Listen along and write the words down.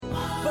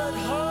But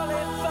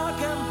holy fuck,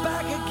 I'm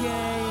back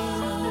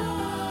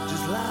again,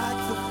 just like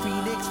the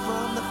phoenix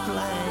from the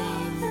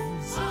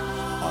flames.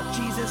 Oh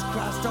Jesus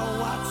Christ, oh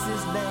what's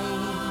his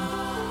name?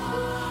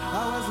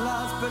 I was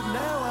lost but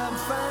now I'm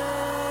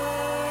found.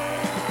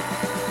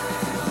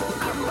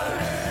 I'm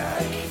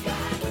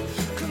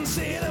back,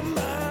 consider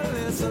my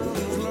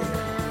lessons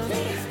learned.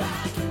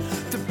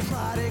 The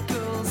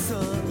prodigal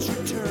son's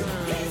return.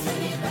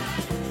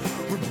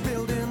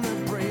 Rebuilding the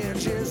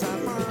bridges I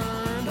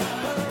burned.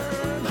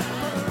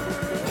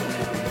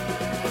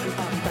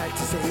 I'm back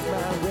to save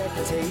my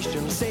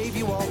reputation, save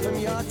you all from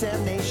your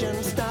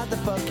damnation, start the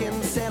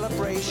fucking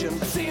celebration.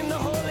 Seen the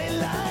holy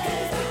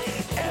light,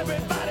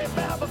 everybody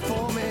bow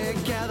before me,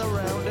 gather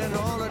round and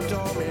all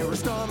adore me,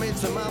 restore me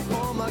to my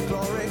former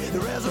glory, the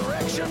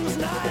resurrection's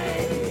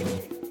night.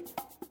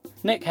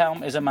 Nick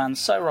Helm is a man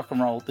so rock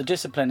and roll the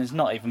discipline is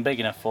not even big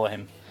enough for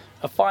him.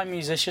 A fine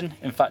musician,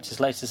 in fact his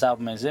latest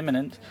album is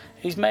imminent,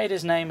 he's made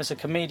his name as a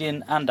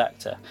comedian and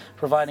actor,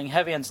 providing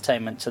heavy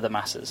entertainment to the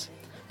masses.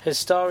 His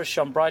star is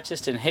Shone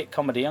Brightest in hit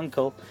comedy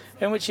Uncle,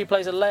 in which he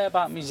plays a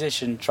layabout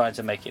musician trying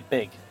to make it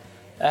big.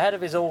 Ahead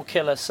of his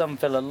all-killer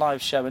Sunfiller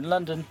live show in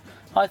London,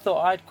 I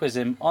thought I'd quiz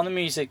him on the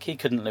music he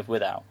couldn't live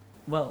without.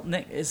 Well,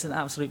 Nick, it's an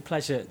absolute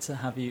pleasure to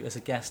have you as a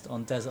guest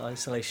on Desert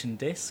Isolation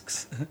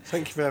Discs.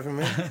 Thank you for having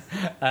me.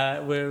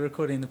 We're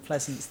recording the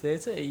Pleasance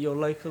Theatre, your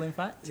local, in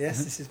fact.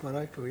 Yes, this is my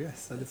local,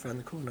 yes. I live around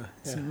the corner.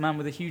 It's a man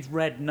with a huge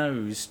red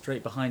nose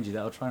straight behind you that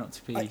I'll try not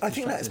to be I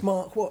think that's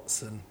Mark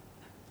Watson.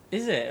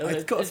 Is it?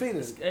 I've got a feeling.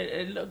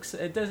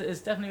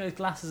 It's definitely got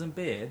glasses and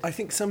beard. I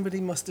think somebody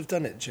must have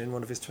done it during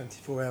one of his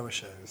 24-hour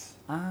shows.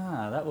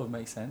 Ah, that would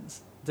make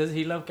sense. Does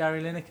he love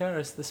Gary Lineker,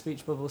 as the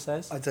speech bubble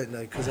says? I don't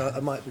know, because I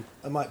might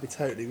be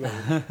totally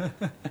wrong.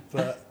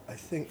 But I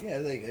think, yeah,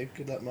 there you go.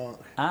 Good luck, Mark.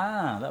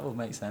 Ah, that would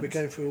make sense. We're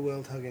going for a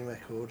world hugging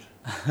record.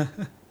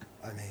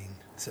 I mean,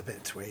 it's a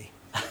bit twee.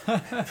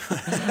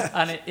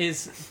 And it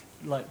is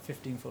like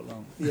 15 foot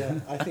long. Yeah,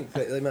 I think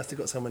they must have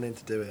got someone in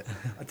to do it.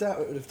 I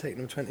doubt it would have taken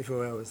them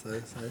 24 hours, though.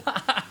 So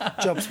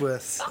job's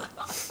worth.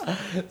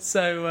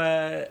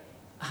 So,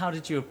 how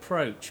did you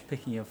approach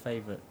picking your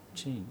favourite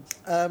tunes?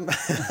 What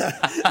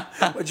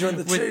do you want,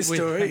 the true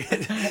story?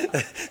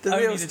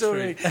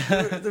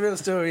 The real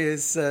story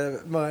is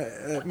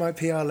my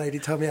PR lady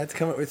told me I had to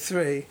come up with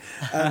three,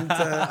 and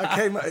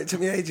it took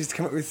me ages to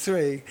come up with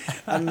three,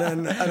 and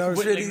I was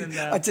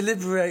I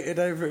deliberated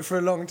over it for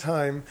a long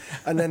time,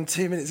 and then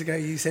 2 minutes ago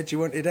you said you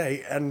wanted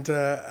 8, and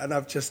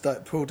I've just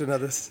pulled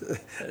another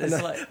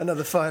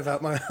 5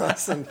 out my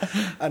ass, and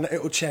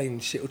it'll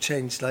change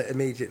like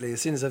immediately.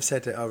 As soon as I've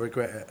said it, I'll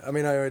regret it. I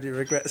mean, I already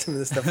regret some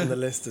of the stuff on the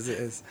list as it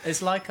is.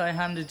 It's like I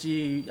handed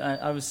you...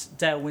 I was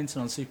Dale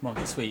Winton on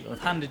Supermarket Sweep. I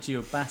handed you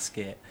a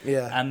basket,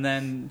 and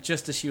then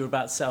just as you were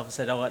about to set off, I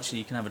said, "Oh, actually,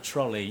 you can have a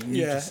trolley." And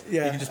you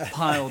can just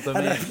pile them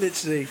in. I've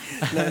literally...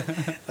 No,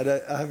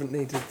 I haven't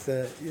needed...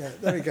 there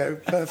we go.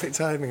 Perfect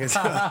timing as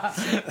well.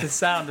 The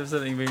sound of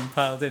something being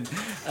piled in.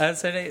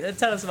 So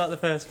tell us about the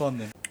first one,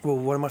 then. Well,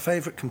 one of my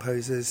favourite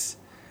composers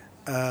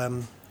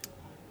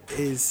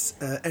is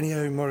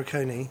Ennio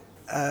Morricone.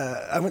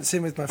 I went to see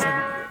him with my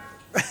friend...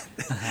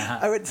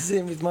 I went to see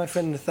him with my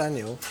friend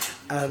Nathaniel,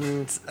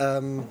 and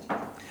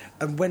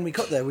when we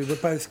got there, we were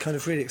both kind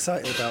of really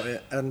excited about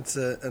it. And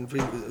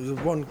the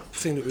one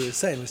thing that we were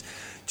saying was,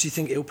 "Do you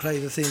think it'll play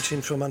the theme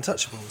tune from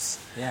Untouchables?"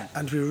 Yeah.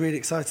 And we were really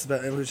excited about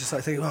it. And we were just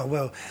like thinking, "Oh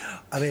well,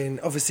 I mean,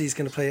 obviously he's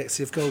going to play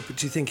Ecstasy of Gold, but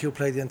do you think he'll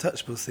play the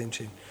Untouchables theme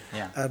tune?"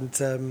 Yeah.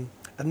 And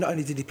not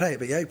only did he play it,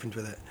 but he opened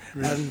with it.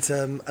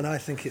 Really? And I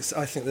think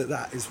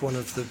that is one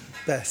of the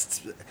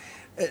best.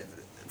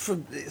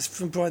 It's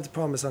from Brian De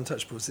Palma's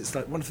Untouchables. It's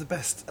like one of the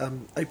best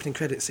opening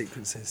credit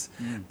sequences,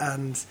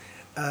 and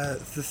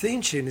the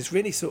theme tune is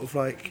really sort of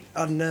like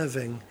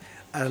unnerving,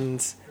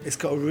 and it's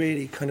got a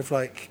really kind of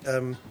like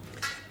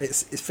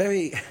it's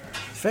very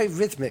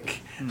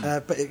rhythmic,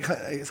 but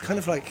it's kind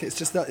of like it's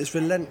just that it's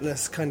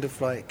relentless kind of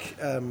like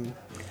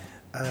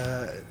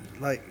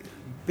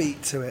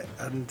beat to it,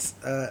 and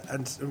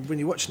when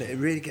you're watching it, it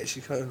really gets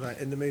you kind of like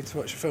in the mood to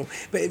watch a film.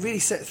 But it really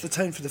sets the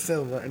tone for the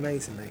film like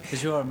amazingly.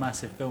 Because you're a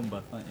massive film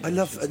buff, aren't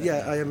you?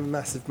 I am a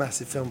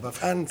massive film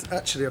buff. And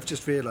actually, I've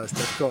just realised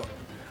I've got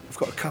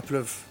a couple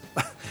of.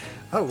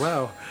 Oh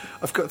wow!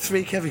 I've got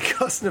 3 Kevin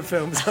Cosner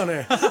films on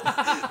here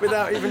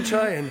without even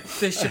trying.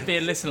 This should be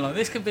a listen along.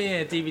 This could be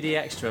a DVD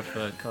extra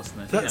for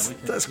Cosner.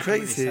 That's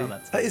crazy. Really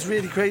that is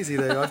really crazy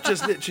though. I've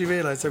just literally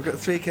realised I've got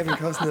 3 Kevin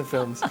Cosner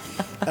films.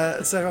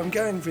 So I'm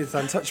going with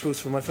Untouchables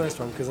for my first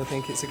one because I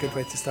think it's a good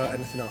way to start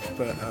anything off.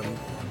 But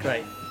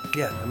great.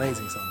 Yeah,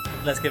 amazing song.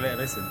 Let's give it a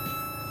listen.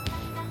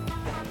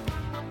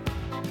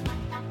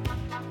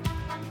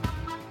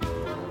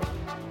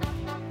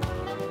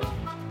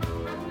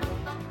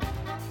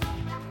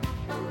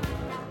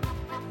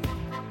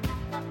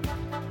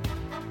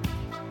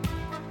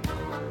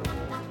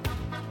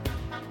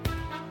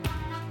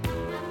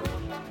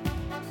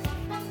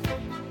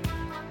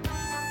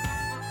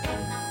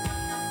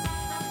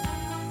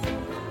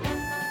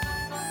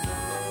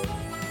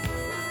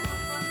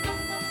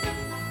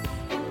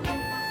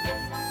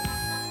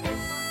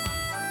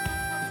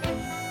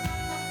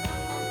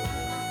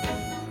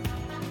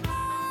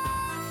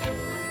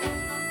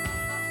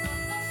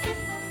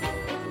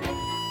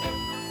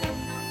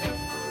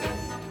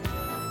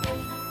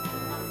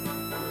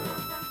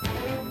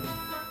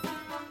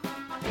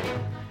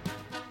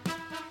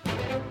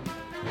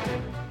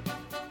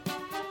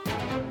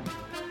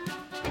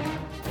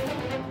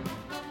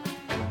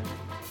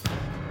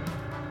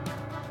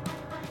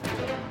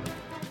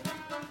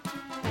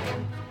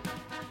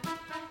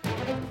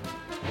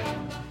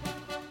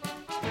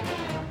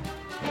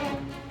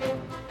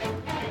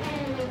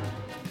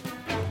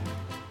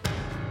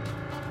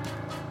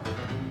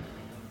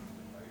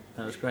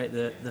 That's great.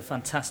 The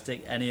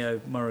fantastic Ennio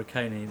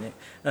Morricone, Nick.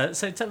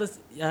 So tell us,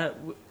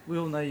 we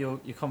all know your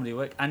comedy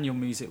work and your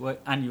music work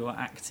and your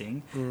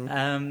acting.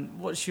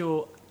 What's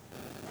your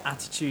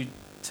attitude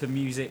to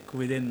music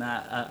within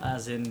that?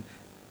 As in,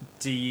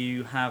 do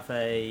you have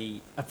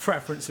a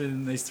preference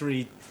within those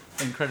three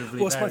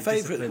incredibly What's my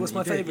favourite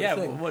thing? Yeah,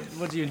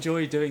 what do you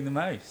enjoy doing the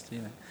most?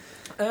 You know,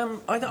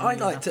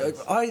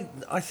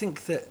 I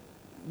think that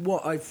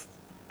what I've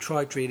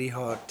tried really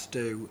hard to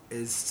do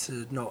is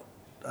to not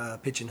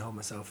pigeonhole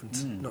myself and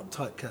to not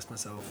typecast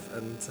myself,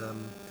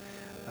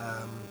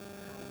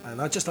 and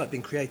I just like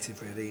being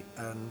creative, really.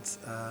 And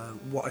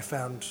what I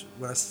found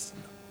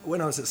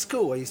when I was at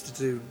school, I used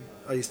to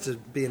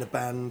be in a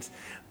band,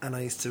 and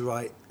I used to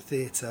write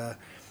theatre,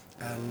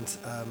 and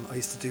I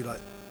used to do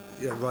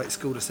write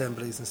school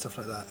assemblies and stuff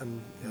like that,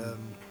 and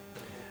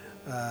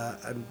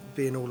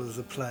be in all of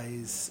the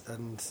plays,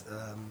 and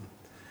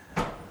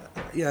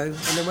and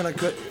then when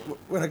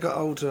I got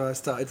older, I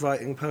started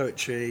writing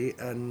poetry,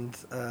 and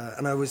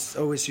I was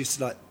always used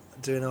to like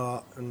doing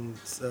art, and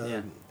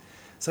so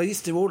I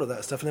used to do all of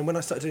that stuff. And then when I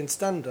started doing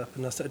stand up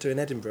and I started doing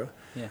Edinburgh,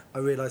 I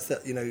realised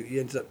that you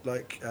ended up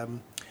like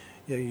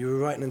you were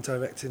writing and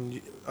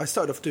directing. I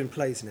started off doing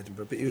plays in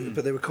Edinburgh,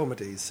 but they were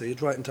comedies, so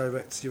you'd write and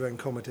direct your own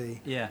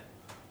comedy. Yeah.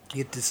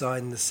 You'd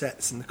design the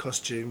sets and the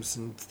costumes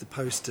and the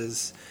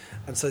posters,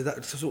 and so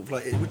that sort of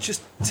like it would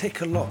just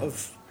tick a lot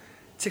of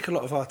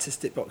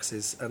artistic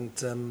boxes,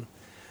 and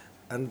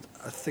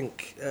I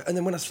think and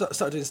then when I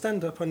started doing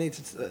stand up, I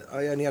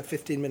only had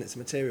 15 minutes of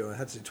material. I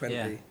had to do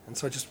 20, and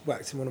so I just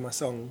whacked in one of my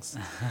songs.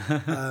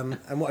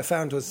 And what I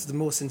found was the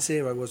more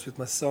sincere I was with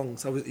my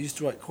songs, I used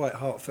to write quite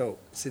heartfelt,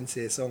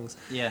 sincere songs.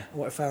 Yeah. And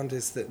what I found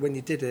is that when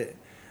you did it,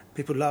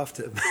 people laughed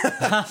at them.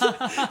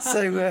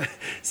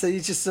 So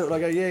you just sort of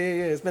like go,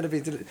 it's meant to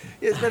be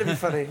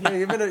funny. No,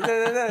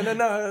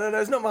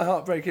 it's not my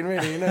heart breaking,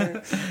 really.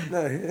 No.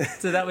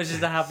 So that was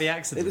just a happy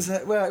accident.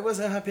 It was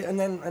a happy, and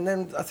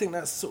then I think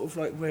that's sort of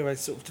like where I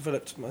sort of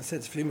developed my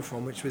sense of humour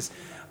from, which was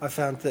I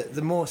found that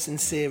the more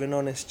sincere and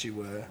honest you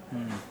were,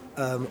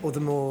 or the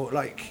more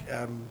like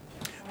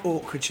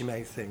awkward you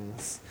made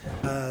things,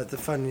 the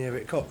funnier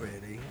it got,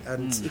 really,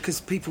 and because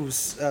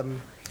people's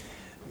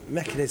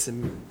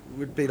mechanism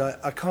would be like,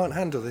 I can't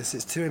handle this,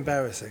 it's too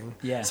embarrassing,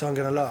 so I'm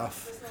going to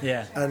laugh.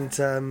 And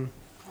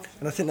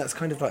I think that's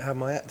kind of like how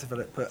my act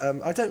developed. But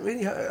I don't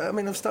really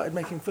I've started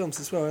making films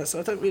as well, so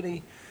I don't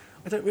really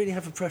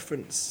have a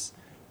preference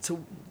to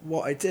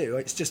what I do.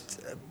 It's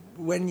just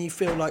when you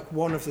feel like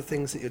one of the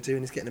things that you're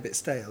doing is getting a bit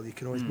stale, you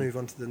can always move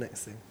on to the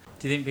next thing.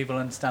 Do you think people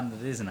understand that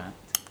it is an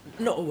act?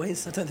 Not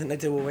always. I don't think they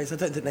do always. I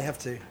don't think they have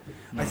to.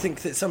 I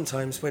think that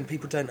sometimes when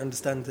people don't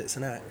understand that it's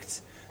an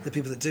act, the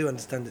people that do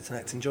understand it's an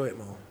act enjoy it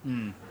more.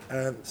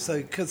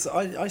 So because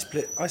I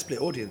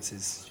split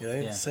audiences,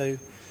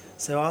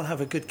 so I'll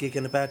have a good gig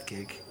and a bad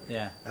gig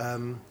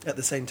at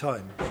the same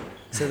time.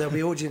 So there'll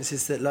be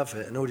audiences that love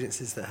it and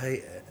audiences that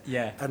hate it.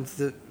 And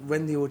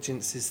when the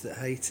audiences that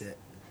hate it,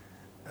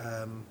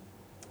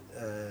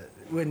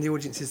 when the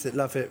audiences that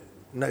love it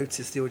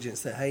notice the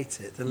audience that hate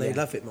it, then they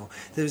love it more.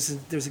 There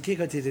was a gig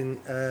I did in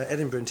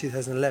Edinburgh in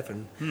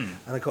 2011, and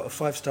I got a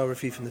 5-star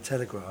review from the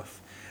Telegraph.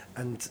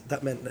 And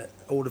that meant that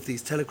all of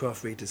these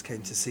Telegraph readers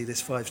came to see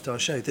this 5-star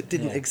show that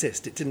didn't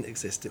exist. It didn't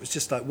exist. It was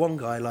just like one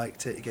guy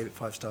liked it, he gave it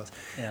 5 stars.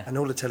 And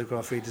all the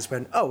Telegraph readers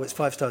went, oh, it's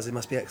 5 stars, it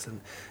must be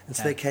excellent. And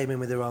so they came in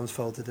with their arms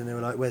folded and they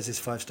were like, where's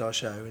this 5-star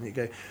show? And you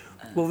go,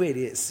 well,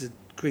 really, it's a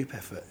group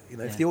effort.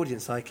 If the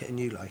audience like it and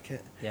you like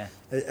it,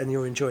 and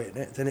you're enjoying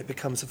it, then it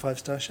becomes a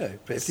 5-star show.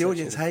 But if the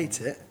audience hate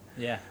it,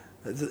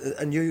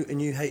 and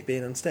you hate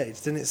being on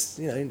stage, then it's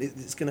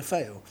it's going to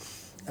fail.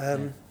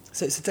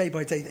 So it's a day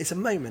by day. It's a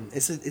moment.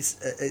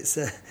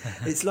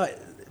 It's like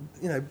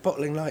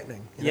bottling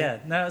lightning. No,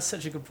 that's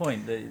such a good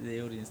point.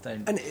 The audience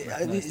don't.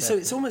 So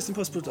it's almost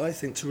impossible, I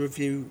think, to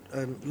review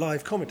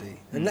live comedy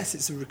unless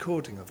it's a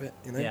recording of it.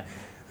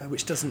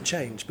 Which doesn't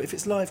change. But if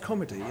it's live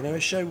comedy, a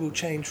show will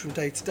change from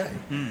day to day.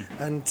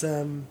 And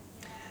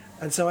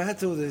so I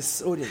had all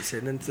this audience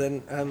in, and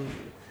then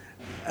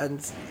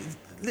and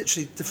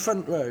literally the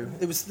front row.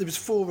 There was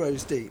 4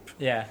 rows deep.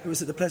 It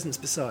was at the Pleasance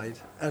beside,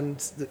 and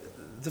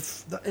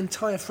the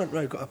entire front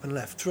row got up and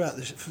left throughout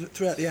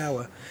the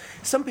hour.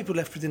 Some people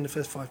left within the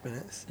first 5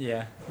 minutes,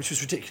 which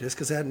was ridiculous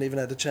because they hadn't even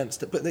had a chance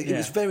to. But it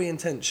was a very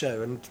intense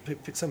show, and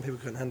some people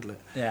couldn't handle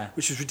it,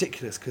 which was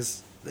ridiculous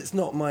because it's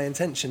not my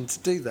intention to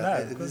do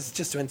that. No, it's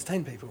just to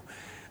entertain people.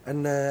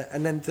 And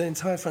then the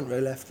entire front row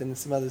left, and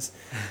some others.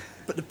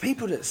 But the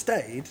people that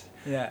stayed,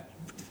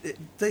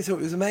 they thought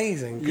it was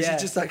amazing.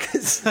 Just like,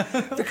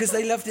 because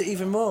they loved it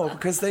even more,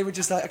 because they were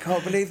just like, I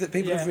can't believe that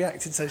people have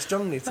reacted so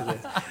strongly to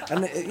this.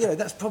 And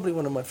that's probably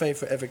one of my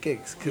favourite ever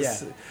gigs,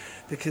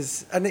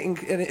 because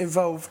it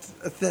involved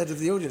a third of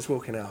the audience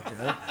walking out,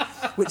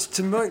 which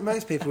to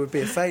most people would be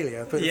a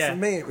failure, but for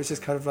me it was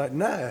just kind of like,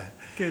 no.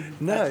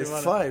 good. No,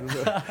 it's fine.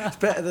 It's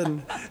better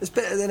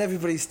than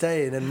everybody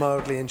staying and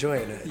mildly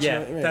enjoying it. Do you know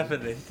what I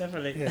mean?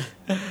 Definitely. Yeah.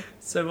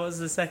 So what was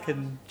the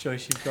second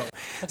choice you've got?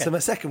 Okay. So my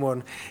second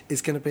one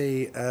is going to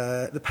be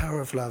The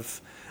Power of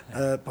Love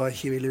by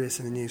Huey Lewis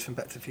and the News from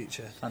Back to the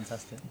Future.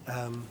 Fantastic.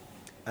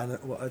 And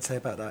what I'd say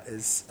about that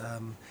is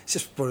it's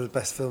just one of the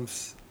best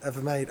films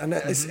ever made. And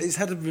it's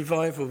had a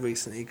revival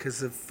recently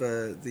because of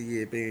the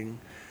year being...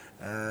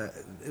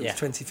 it was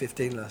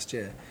 2015 last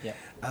year. Yeah.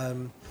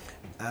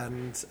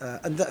 And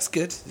that's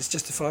good. It's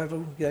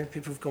justifiable.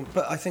 People have gone...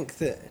 But I think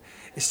that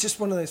it's just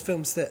one of those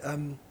films that...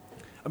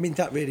 I mean,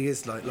 that really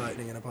is like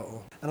lightning in a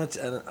bottle. And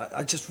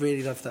I just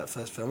really love that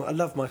first film. I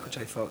love Michael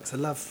J. Fox. I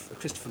love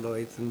Christopher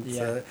Lloyd and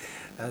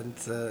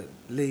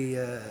Lee...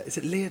 is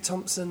it Leah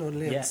Thompson or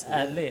Leah?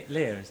 Yeah,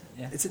 Leah, is it?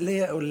 Yeah. Is it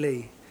Leah or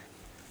Lee?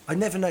 I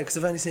never know because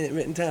I've only seen it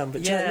written down.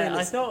 But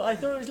I thought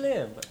it was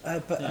Leah.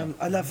 But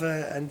I love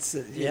her, and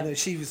you know,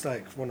 she was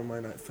like one of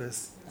my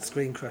first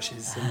screen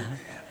crushes,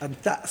 and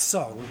that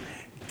song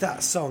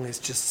is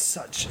just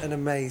such an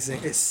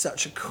amazing. It's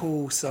such a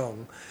cool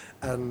song,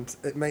 and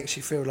it makes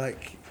you feel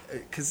like,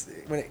 because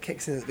when it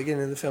kicks in at the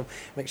beginning of the film,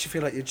 it makes you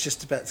feel like you're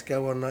just about to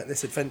go on like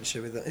this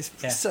adventure with it.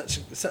 It's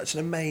such an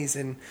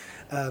amazing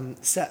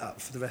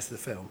setup for the rest of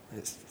the film.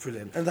 It's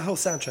brilliant, and the whole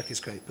soundtrack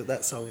is great, but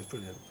that song is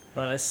brilliant.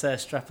 Right, let's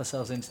strap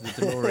ourselves into the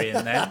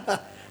DeLorean then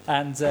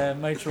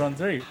and motor on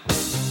through.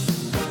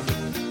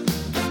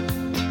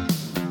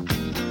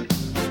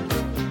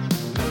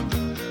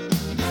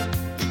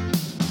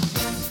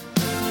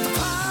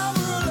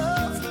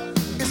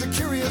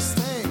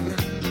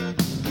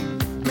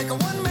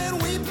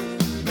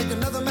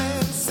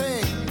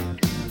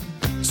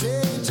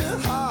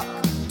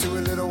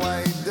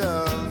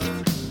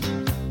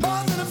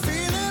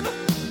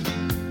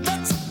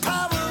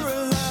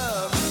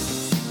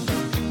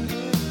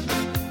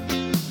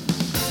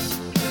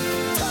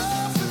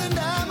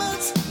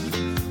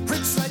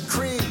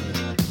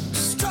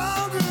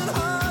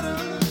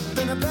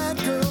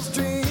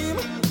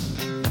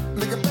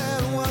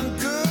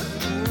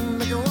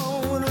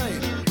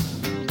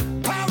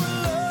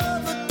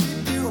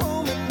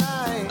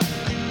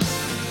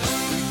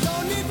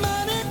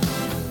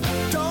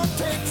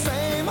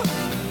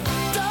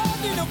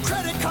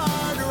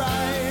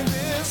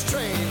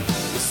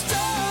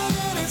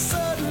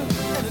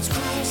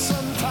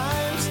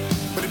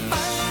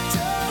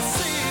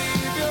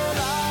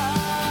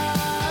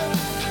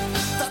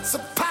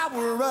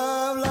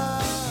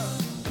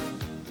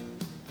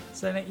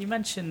 So Nick, you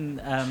mentioned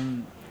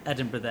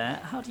Edinburgh there.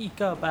 How do you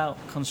go about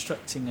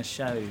constructing a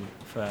show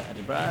for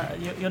Edinburgh?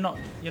 You're not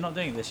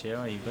doing it this year,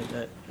 are you?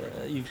 But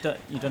you've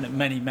done it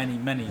many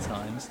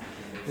times.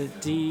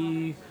 Do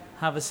you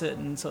have a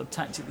certain sort of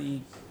tactic that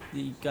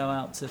you go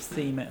out to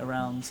theme it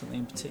around something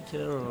in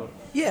particular? Or?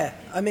 Yeah,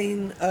 I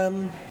mean,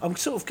 I'm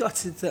sort of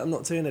gutted that I'm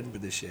not doing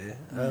Edinburgh this year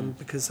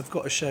because I've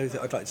got a show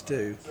that I'd like to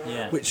do,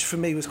 which for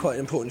me was quite an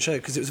important show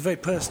because it was a very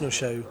personal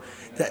show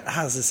that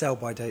has a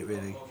sell-by date,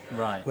 really.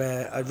 Right.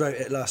 Where I wrote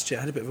it last year.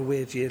 I had a bit of a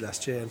weird year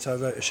last year, and so I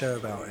wrote a show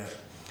about it.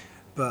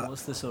 But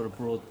what's the sort of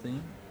broad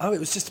theme? Oh, it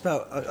was just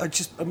about...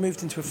 I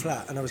moved into a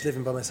flat and I was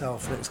living by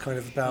myself, and it was kind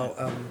of about...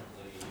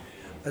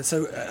 and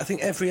so I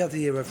think every other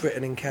year I've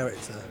written in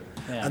character,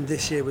 and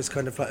this year was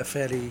kind of like a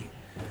fairly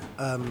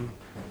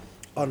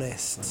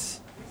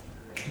honest...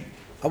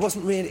 It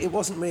wasn't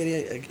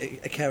really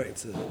a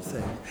character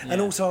thing,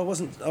 and also I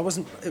wasn't.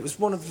 It was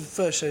one of the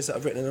first shows that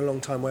I've written in a long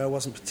time where I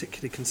wasn't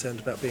particularly concerned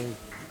about being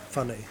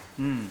funny.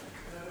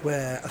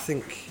 Where I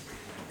think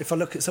if I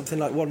look at something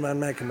like One Man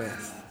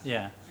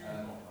Megamyth,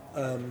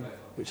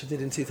 which I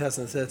did in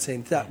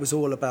 2013, that was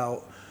all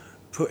about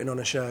putting on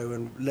a show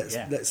and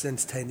let's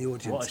entertain the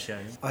audience. What a show!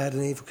 I had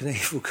an Evel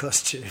Knievel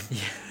costume,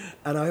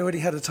 and I already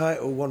had a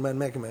title, One Man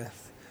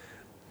Megamyth,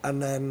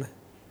 and then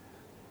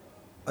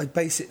I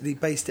basically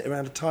based it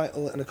around a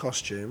title and a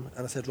costume,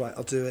 and I said, right,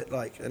 I'll do it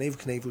like an Evel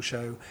Knievel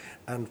show,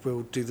 and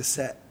we'll do the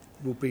set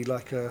will be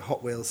like a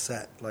Hot Wheels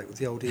set, like with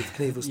the old Evel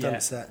Knievel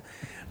stunt set,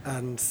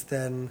 and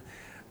then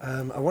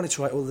I wanted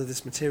to write all of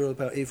this material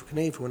about Evel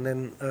Knievel, and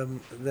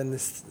then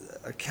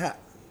a cat,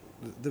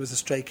 there was a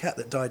stray cat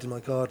that died in my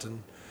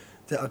garden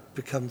that I'd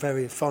become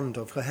very fond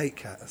of. I hate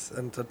cats,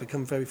 and I'd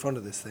become very fond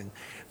of this thing,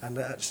 and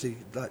it actually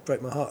like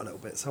broke my heart a little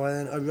bit. So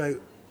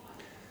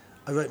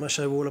I wrote my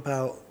show all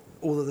about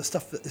all of the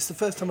stuff that... It's the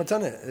first time I'd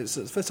done it. It's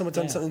the first time I'd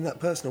done something that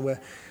personal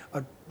where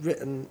I'd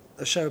written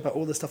a show about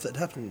all the stuff that had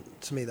happened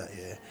to me that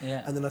year.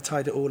 And then I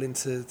tied it all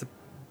into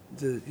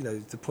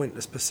the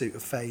pointless pursuit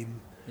of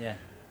fame.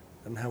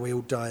 And how we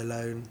all die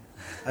alone.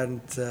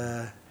 And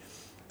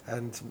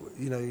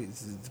you know,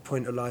 the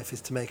point of life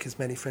is to make as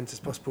many friends as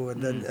possible.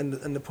 And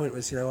the point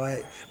was, you know,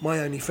 I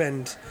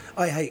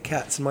hate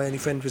cats, and my only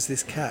friend was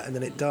this cat, and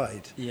then it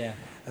died.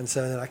 And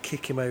so then I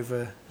kick him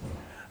over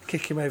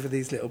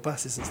these little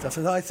buses and stuff,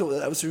 and I thought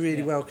that was a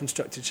really well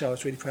constructed show. I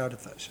was really proud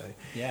of that show.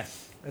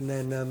 And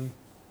then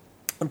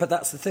but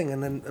that's the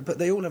thing, but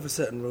they all have a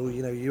certain rule.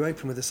 You know, you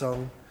open with a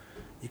song,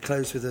 you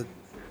close with a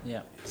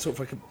sort of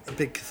like a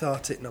big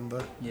cathartic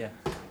number,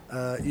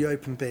 You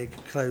open big,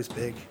 close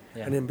big,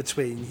 and in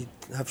between you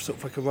have sort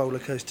of like a roller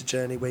coaster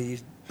journey where you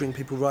bring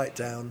people right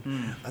down,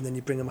 and then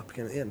you bring them up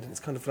again at the end. And it's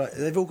kind of like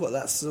they've all got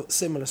that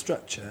similar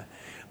structure,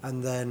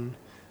 and then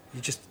you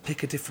just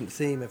pick a different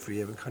theme every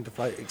year and kind of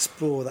like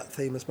explore that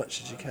theme as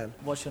much as you can.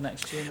 What's your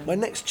next tune? My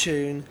next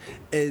tune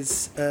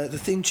is the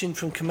theme tune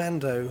from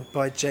Commando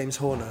by James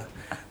Horner.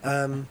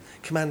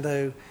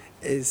 Commando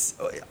is...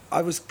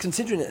 I was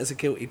considering it as a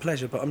guilty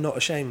pleasure, but I'm not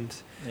ashamed.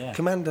 Yeah.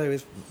 Commando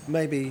is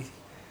maybe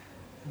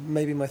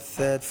my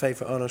third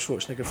favourite Arnold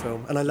Schwarzenegger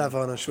film, and I love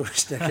Arnold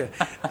Schwarzenegger.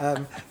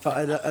 But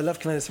I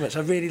love Commando so much. I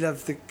really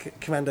love the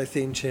Commando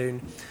theme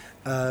tune.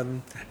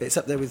 It's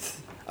up there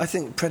with... I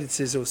think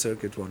Predator is also a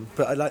good one,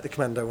 but I like the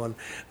Commando one.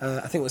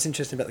 I think what's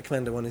interesting about the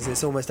Commando one is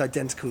it's almost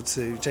identical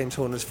to James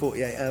Horner's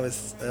 48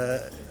 Hours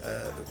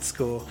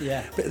score.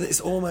 Yeah. But it's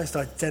almost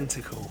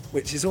identical,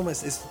 which is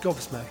almost... It's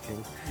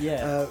gobsmacking.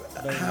 Yeah.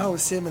 How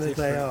similar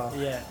different. they are.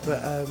 Yeah.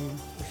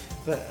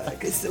 But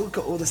it's all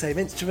got all the same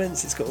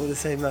instruments, it's got all the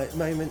same like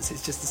moments,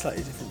 it's just a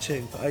slightly different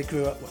tune. But I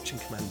grew up watching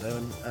Commando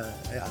and I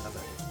love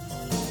it.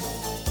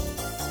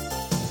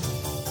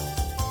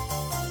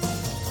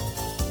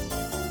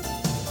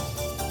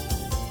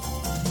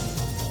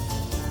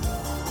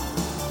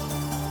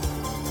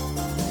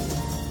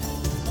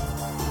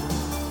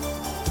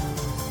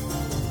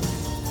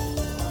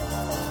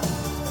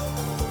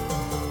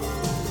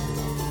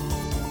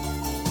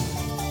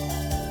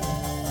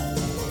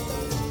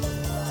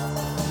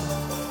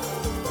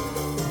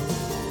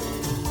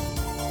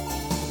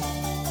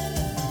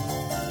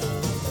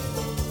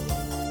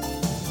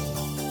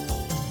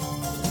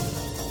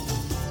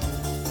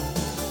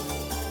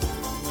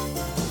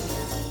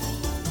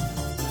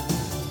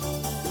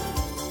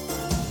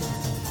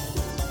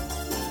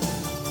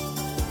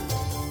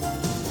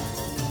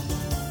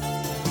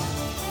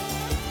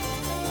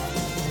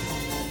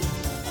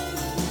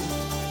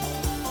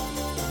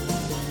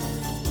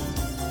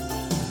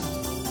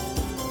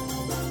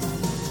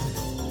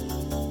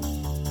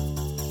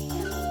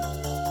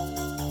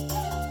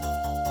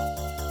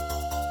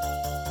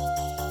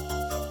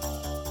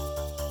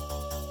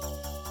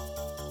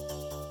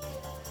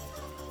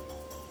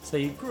 So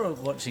you grew up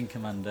watching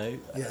Commando.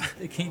 Yeah.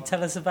 Can you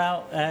tell us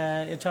about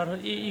your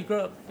childhood? You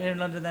grew up here in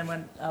London, then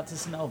went out to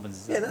St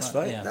Albans. Yeah, that's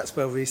right. Yeah. That's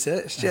well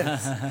researched.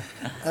 Yes.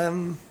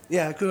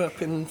 Yeah, I grew up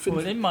in. Well,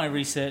 in my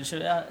research,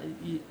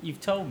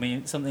 you've told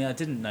me something I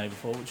didn't know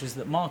before, which was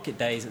that market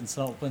days at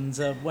St Albans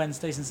are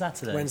Wednesdays and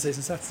Saturdays. Wednesdays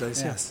and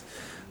Saturdays. Yeah. Yes.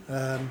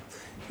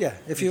 Yeah.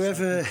 If you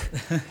ever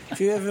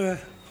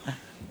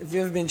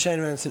been shown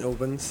around St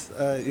Albans,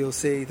 you'll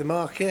see the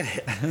market,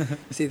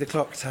 see the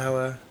clock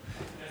tower.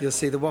 You'll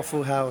see the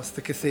Waffle House,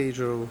 the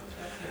cathedral,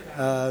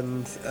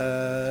 and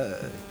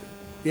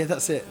yeah,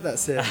 that's it.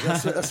 That's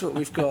what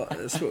we've got.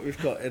 That's what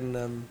we've got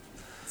in.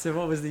 So,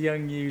 what was the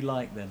young you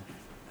like then?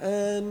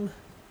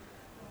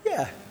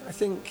 Yeah, I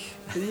think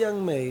the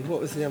young me.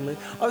 What was the young me?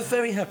 I was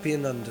very happy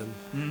in London,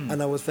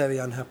 and I was very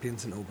unhappy in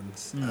St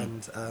Albans,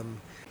 and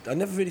I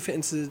never really fit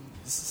into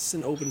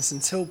St Albans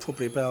until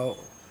probably about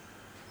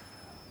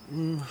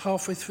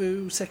halfway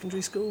through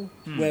secondary school,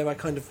 where I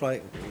kind of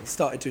like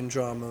started doing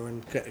drama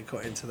and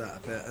got into that a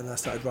bit, and I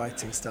started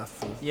writing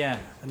stuff.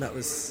 And that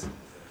was,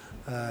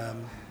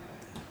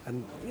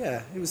 and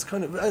yeah, it was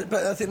kind of.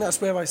 But I think that's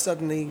where I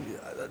suddenly.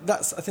 I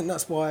think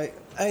that's why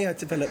I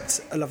developed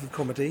a love of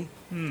comedy.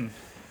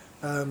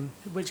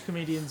 Which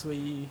comedians were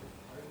you?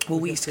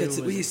 Well, we used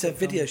to have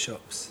video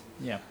shops.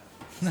 Yeah.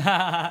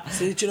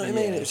 So do you know what I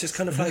mean? It was just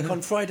kind of like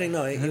on Friday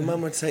night, your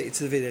mum would take you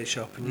to the video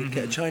shop and you'd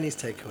get a Chinese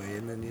takeaway,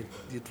 and then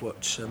you'd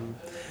watch.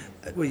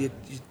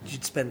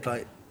 You'd spend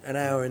like an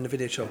hour in the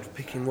video shop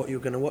picking what you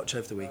were going to watch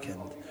over the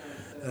weekend,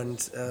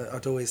 and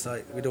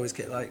we'd always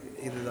get like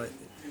either like,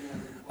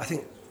 I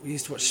think we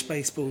used to watch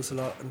Spaceballs a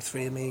lot and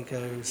Three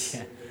Amigos,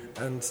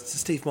 and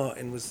Steve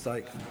Martin was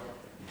like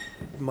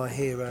my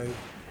hero.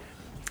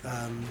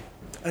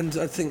 And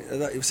I think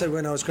that, so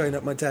when I was growing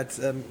up, my dad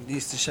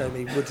used to show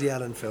me Woody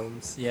Allen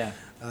films. Yeah.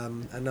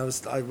 And I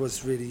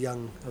was really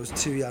young. I was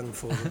too young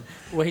for them.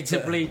 Way to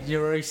bleed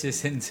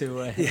neurosis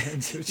into a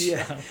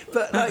yeah.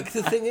 But like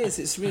the thing is,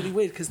 it's really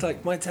weird because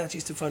like my dad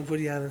used to find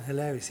Woody Allen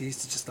hilarious. He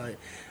used to just like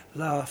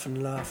laugh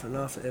and laugh and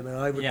laugh at him, and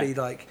I would be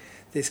like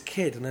this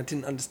kid, and I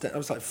didn't understand. I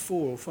was like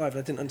 4 or 5,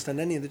 and I didn't understand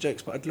any of the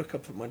jokes. But I'd look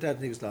up at my dad,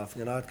 and he was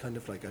laughing, and I'd kind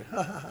of like go,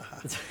 ha ha ha,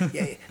 ha.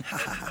 Yeah, ha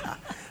ha ha,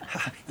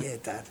 ha, yeah,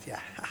 Dad, yeah,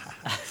 ha ha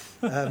ha.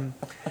 And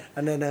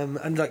then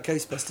and like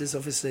Ghostbusters,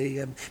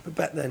 obviously. But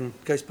back then,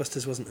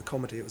 Ghostbusters wasn't a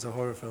comedy; it was a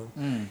horror film.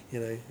 You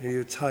know, you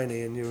were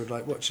tiny, and you were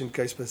like watching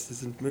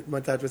Ghostbusters, and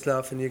my dad was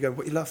laughing. You go,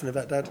 "What are you laughing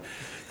about, Dad?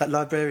 That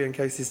librarian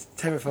ghost is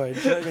terrifying."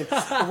 Do you know what I mean?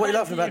 Well, what are you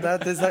laughing about,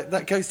 Dad? There's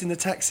that ghost in the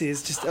taxi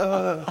is just you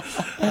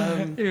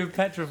were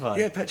petrified.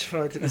 Yeah,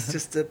 petrified. It was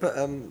just, but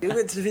you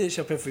went to the video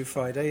shop every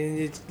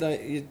Friday, and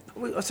I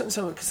was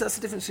talking because that's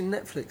the difference in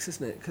Netflix,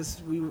 isn't it?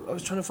 Because I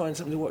was trying to find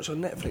something to watch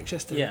on Netflix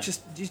yesterday. Yeah.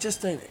 You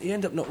just don't. You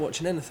end up not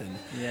watching anything.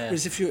 Yeah.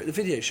 Whereas if you're at the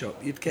video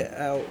shop, you'd get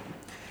out.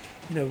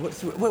 You know,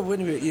 when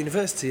we were at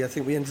university, I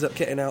think we ended up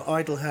getting out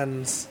Idle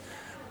Hands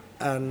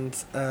and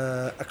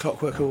A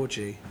Clockwork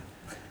Orgy.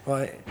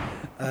 right?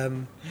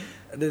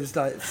 And there was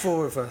like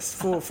 4 or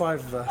 5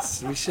 of us.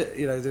 There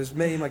was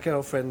me, my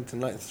girlfriend,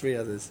 and like 3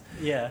 others.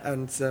 Yeah.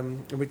 And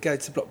we'd go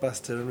to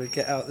Blockbuster and we'd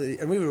get out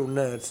and we were all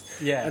nerds.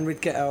 Yeah. And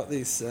we'd get out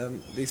these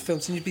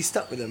films and you'd be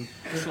stuck with them.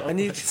 And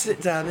you'd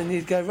sit down and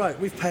you'd go, right,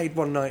 we've paid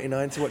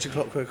 $1.99 to watch A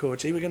Clockwork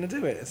Orgy. We're going to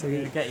do it. So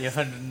you get your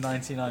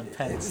 199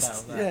 pence out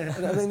of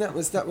that. Yeah. I mean that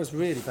was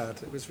really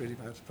bad. It was really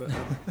bad. But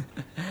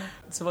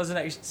so what's the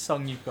next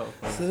song you've got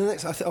for us? So the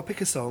next, I'll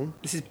pick a song.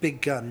 This is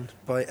Big Gun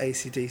by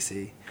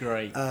AC/DC.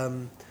 Great.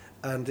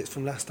 And it's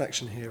from Last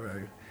Action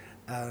Hero,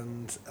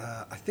 and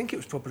I think it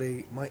was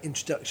probably my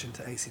introduction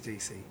to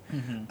AC/DC.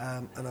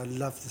 And I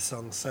love the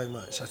song so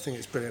much. I think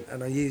it's brilliant,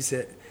 and I use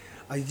it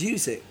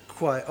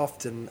quite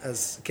often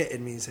as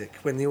get-in music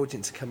when the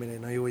audience are coming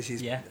in. I always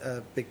use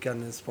Big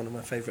Gun as one of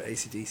my favourite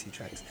AC/DC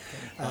tracks.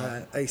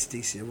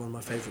 AC/DC are one of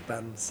my favourite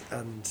bands,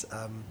 and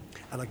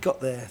I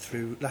got there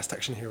through Last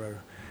Action Hero,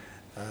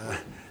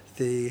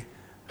 the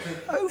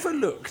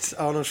overlooked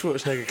Arnold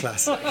Schwarzenegger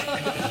classic.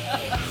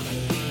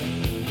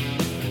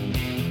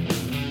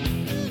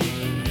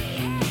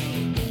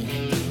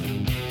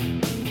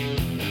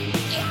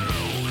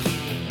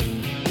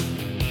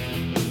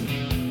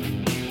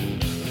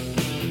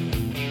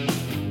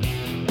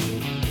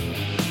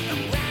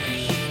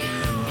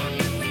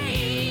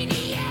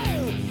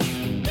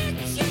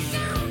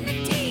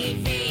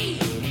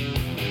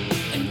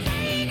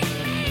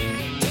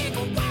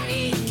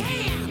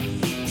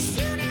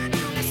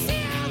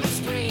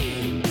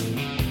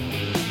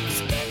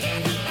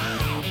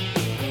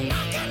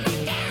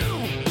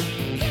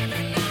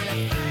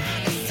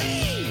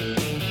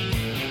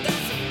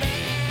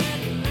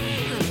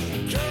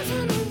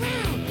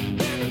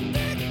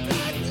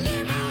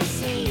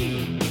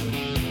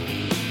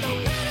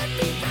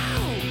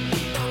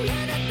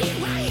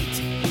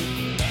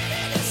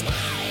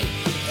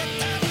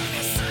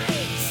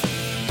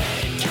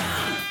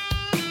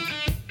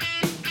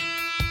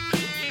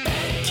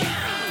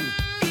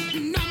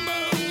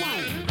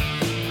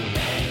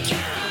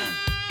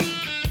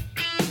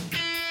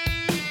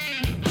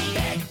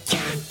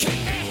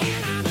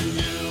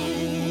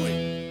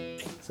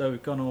 So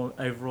we've gone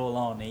over all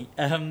Arnie.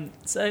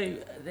 So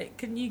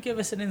can you give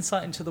us an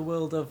insight into the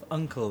world of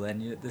Uncle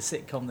then? The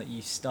sitcom that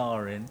you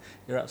star in.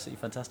 You're absolutely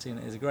fantastic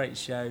and it is a great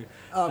show.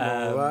 I'm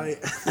all right.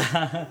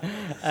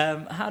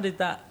 How did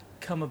that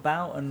come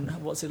about and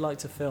what's it like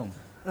to film?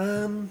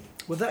 Well,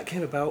 that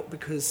came about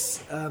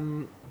because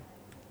in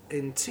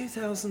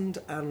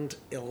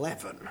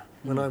 2011,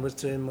 when I was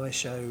doing my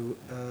show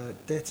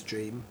Dare to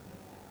Dream,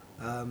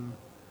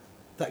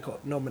 that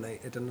got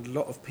nominated and a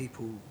lot of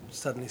people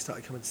suddenly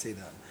started coming to see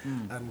that.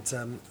 And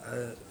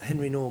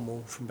Henry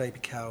Normal from Baby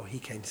Cow, he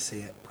came to see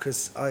it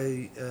because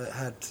I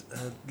had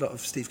a lot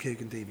of Steve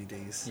Coogan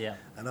DVDs. Yeah,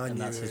 and I knew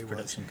that's who his he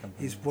production was.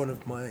 company. He's one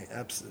of my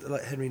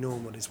like Henry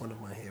Normal is one of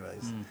my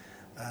heroes.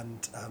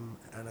 And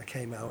I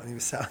came out and he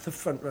was sat on the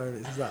front row and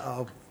it was like,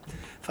 oh,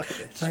 fuck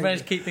it. Did you manage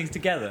to keep things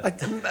together?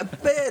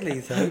 Barely.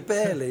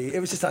 It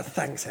was just like,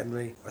 thanks,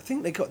 Henry. I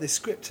think they got this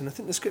script, and I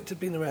think the script had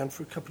been around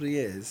for a couple of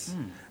years,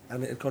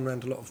 and it had gone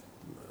around a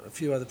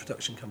few other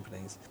production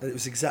companies. And it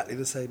was exactly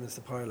the same as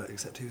the pilot,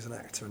 except he was an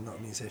actor and not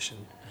a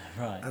musician.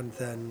 Right. And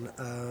then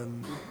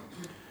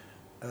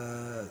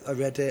I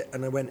read it,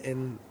 and I went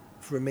in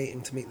for a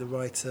meeting to meet the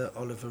writer,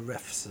 Oliver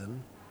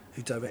Refson,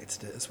 who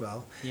directed it as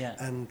well. Yeah.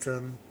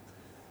 And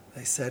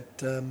they said,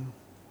 do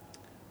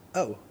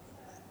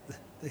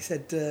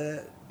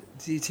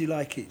you two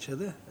like each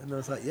other? And I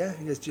was like, yeah.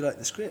 He goes, do you like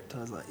the script? I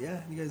was like,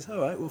 yeah. And he goes,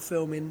 all right, we'll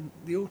film in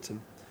the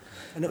autumn.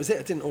 And that was it.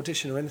 I didn't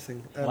audition or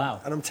anything.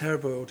 Wow. And I'm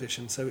terrible at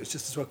audition, so it's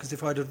just as well, because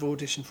if I'd have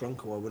auditioned for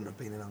Uncle, I wouldn't have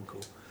been in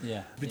Uncle.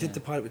 Yeah. We did the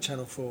pilot with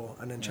Channel 4,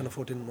 and then Channel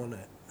 4 didn't want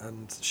it.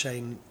 And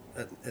Shane,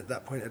 at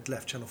that point, had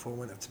left Channel 4 and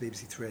went up to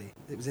BBC 3.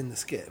 It was in the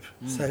skip.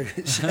 So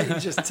Shane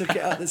just took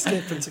it out of the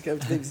skip and took it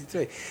over to BBC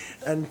 3.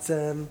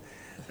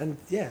 And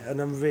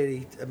I'm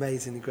really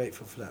amazingly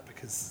grateful for that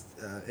because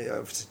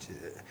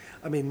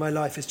my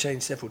life has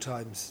changed several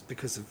times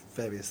because of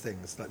various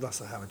things. Like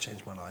Russell Howard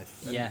changed my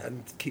life,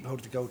 and Keep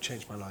Hold of the Gold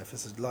changed my life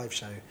as a live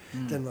show.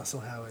 Then Russell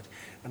Howard,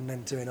 and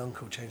then doing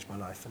Uncle changed my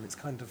life, and it's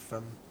kind of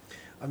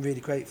I'm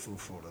really grateful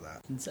for all of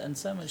that. And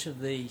so much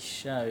of the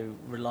show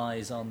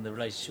relies on the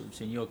relationship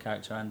between your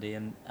character Andy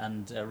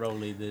and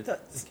Rolly, the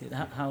kid.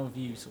 How have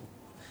you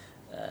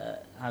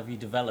have you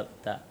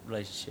developed that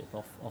relationship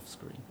off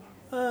screen?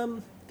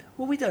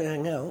 Well, we don't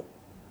hang out.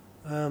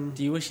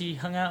 Do you wish he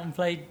hung out and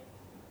played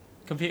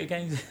computer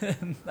games?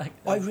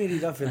 I really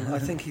love him. I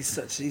think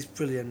he's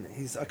brilliant.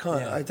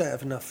 I don't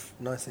have enough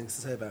nice things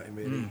to say about him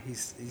really.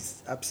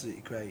 He's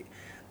absolutely great.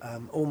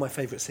 All my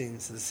favourite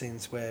scenes are the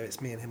scenes where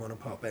it's me and him on a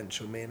park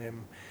bench, or me and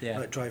him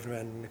like driving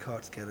around in the car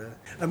together.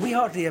 And we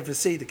hardly ever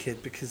see the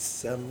kid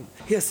because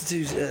he has to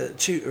do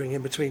tutoring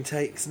in between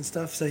takes and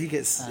stuff. So he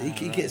gets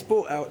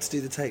brought out to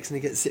do the takes and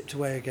he gets zipped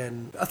away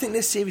again. I think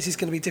this series is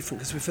going to be different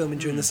because we're filming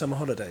during the summer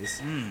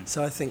holidays.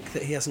 So I think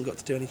that he hasn't got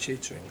to do any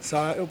tutoring.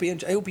 So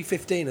he'll be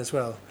 15 as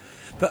well.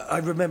 But I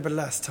remember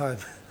last time.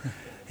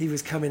 he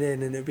was coming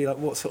in and it'd be like,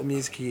 what sort of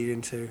music are you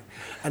into?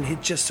 And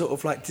he'd just sort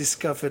of like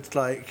discovered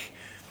like,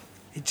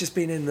 he'd just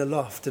been in the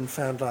loft and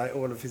found like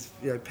all of his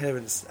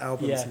parents'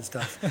 albums and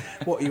stuff.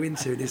 What are you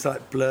into? And he's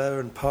like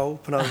Blur and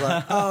Pulp, and I was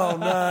like, oh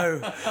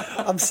no,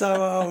 I'm so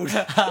old.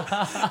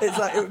 It's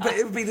like, but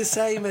it would be the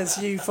same as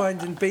you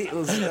finding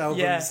Beatles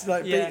albums,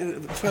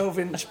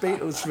 12-inch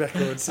Beatles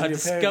records. I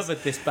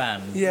discovered this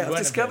band. Yeah, I've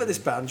discovered this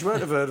band. You won't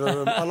have heard of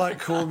them. I like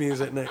cool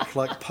music, Nick,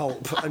 like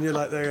Pulp, and you're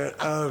like, there,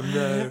 oh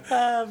no,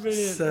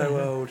 brilliant. So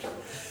old.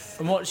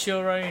 And what's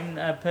your own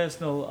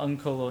personal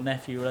uncle or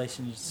nephew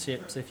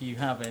relationships, if you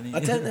have any? I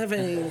don't have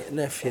any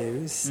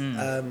nephews.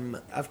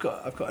 I've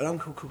got an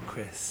uncle called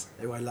Chris,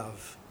 who I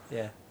love.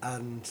 Yeah.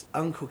 And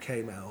Uncle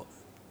came out,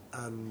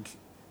 and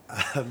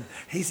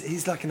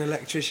he's like an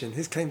electrician.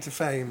 His claim to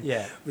fame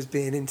was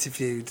being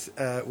interviewed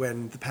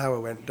when the power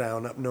went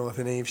down up north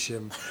in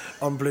Evesham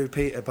on Blue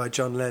Peter by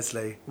John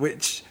Leslie,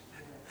 which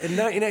in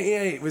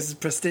 1988 was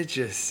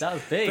prestigious. That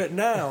was big. But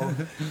now,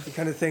 you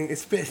kind of think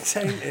it's a bit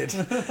tainted.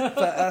 So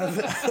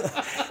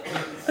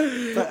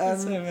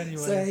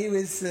he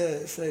was.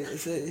 So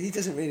he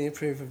doesn't really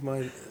approve of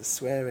my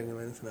swearing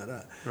or anything like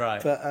that.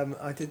 Right. But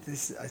I did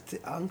this.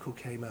 Uncle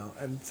came out,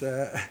 and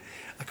I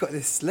got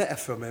this letter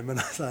from him,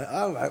 and I was like,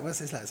 "Oh, right, what's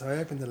this letter?" So I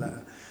opened the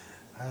letter,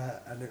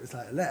 and it was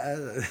like a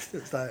letter.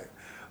 It was like,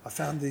 I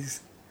found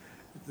these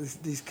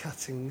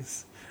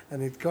cuttings,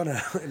 and he'd gone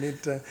out, and he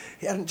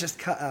hadn't just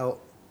cut out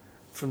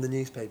from the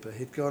newspaper.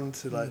 He'd gone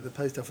to like the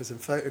post office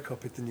and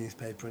photocopied the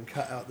newspaper and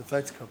cut out the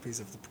photocopies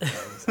of the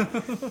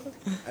cutting.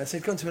 And so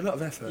he'd gone to a lot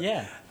of effort.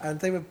 Yeah. And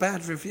they were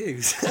bad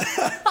reviews.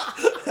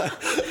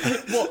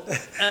 What?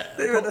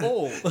 They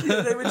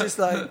were just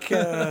like,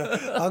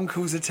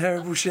 Uncle's a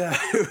terrible show,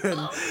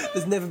 and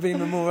there's never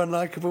been a more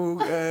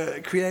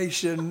unlikable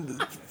creation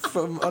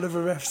from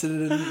Oliver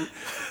Refson,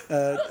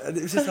 and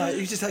it was just like,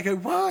 you just like go,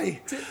 why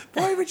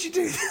would you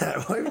do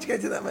that? Why would you go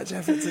to that much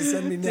effort to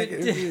send me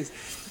negative reviews?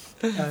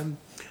 I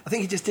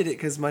think he just did it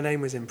because my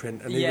name was in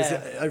print, and he was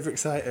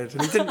overexcited,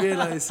 and he didn't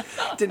realise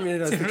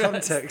the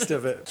context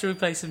of it. Should we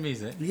play some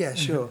music? Yeah,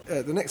 sure.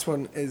 The next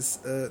one is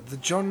the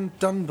John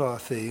Dunbar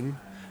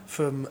theme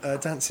from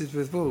Dances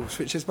with Wolves,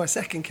 which is my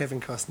second Kevin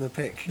Cosner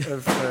pick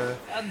of the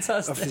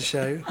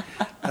show.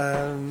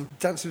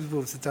 Dances with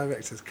Wolves, the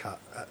director's cut,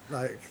 at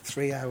like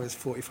 3 hours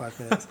 45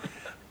 minutes.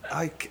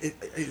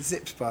 It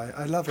zips by.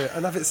 I love it. I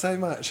love it so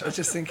much. I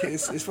just think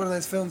it's one of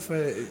those films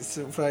where it's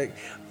sort of like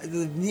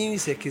the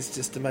music is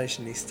just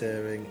emotionally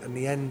stirring, and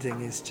the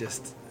ending is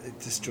just, it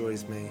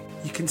destroys me.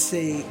 You can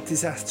see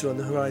disaster on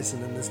the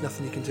horizon, and there's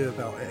nothing you can do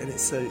about it, and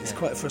it's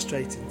quite a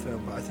frustrating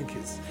film, but I think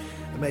it's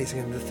amazing.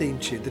 And the theme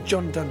tune, the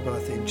John Dunbar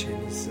theme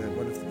tune, is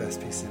one of the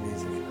best pieces of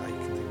music I can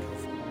think of.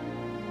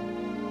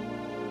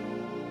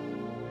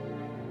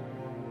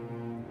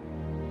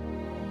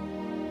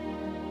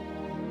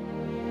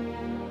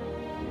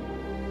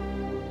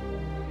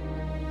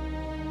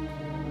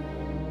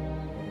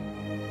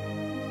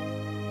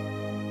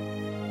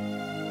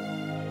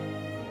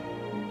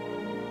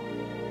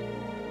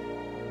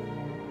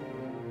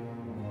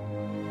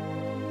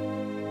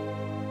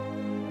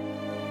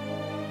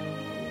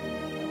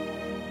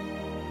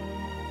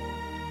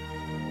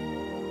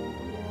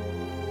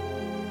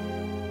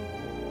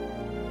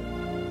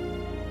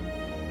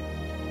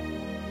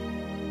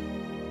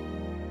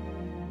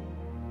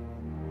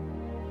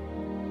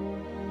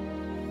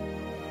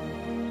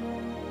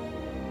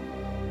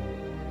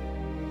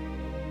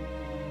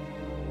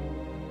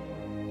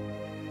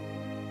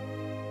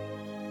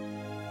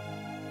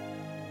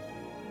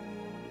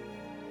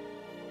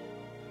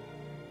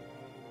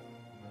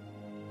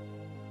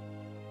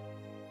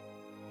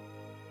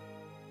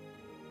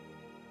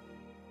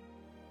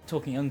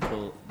 Talking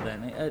uncle,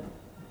 then,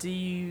 do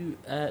you?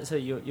 So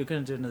you're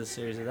going to do another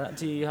series of that.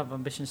 Do you have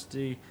ambitions to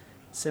do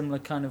similar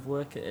kind of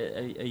work? Are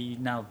you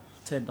now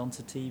turned on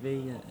to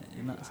TV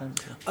in that sense?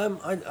 I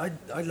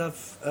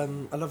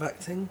love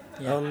acting.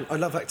 Yeah. I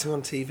love acting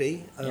on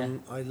TV.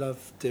 I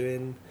love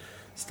doing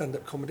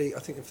stand-up comedy. I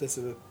think if there's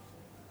a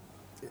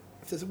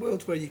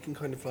world where you can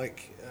kind of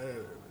like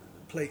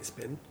plate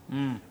spin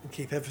and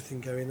keep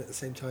everything going at the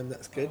same time,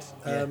 that's good.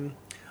 Yeah.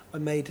 I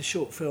made a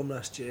short film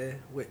last year,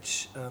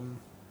 which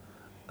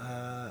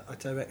I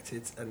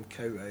directed and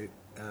co-wrote,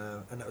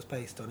 and that was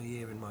based on a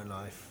year in my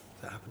life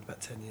that happened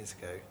about 10 years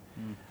ago.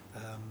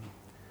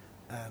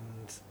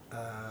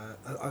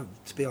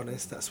 To be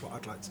honest, that's what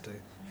I'd like to do.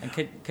 And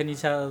can you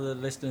tell the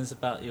listeners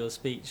about your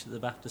speech, the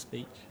BAFTA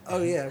speech?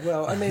 Oh yeah,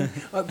 well, I mean,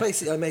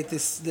 basically I made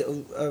this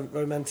little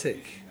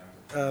romantic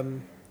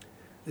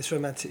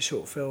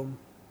short film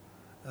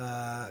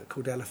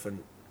called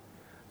Elephant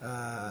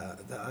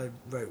that I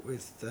wrote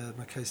with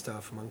my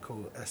co-star from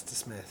Uncle, Esther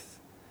Smith,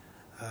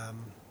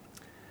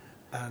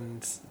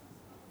 and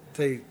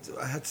I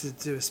had to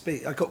do a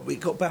speech. We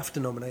got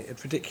BAFTA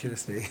nominated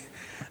ridiculously,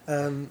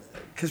 because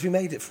because we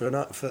made it for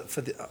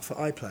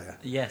iPlayer.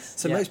 Yes.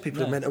 So most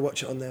people are meant to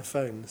watch it on their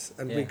phones,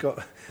 and we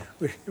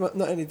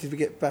not only did we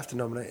get BAFTA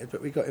nominated,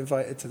 but we got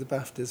invited to the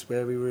BAFTAs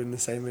where we were in the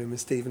same room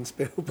as Steven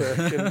Spielberg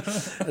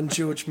and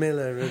George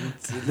Miller and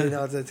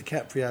Leonardo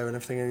DiCaprio and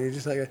everything, and you're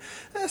just like,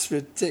 that's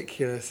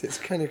ridiculous. It's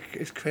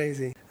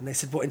crazy. And they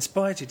said, what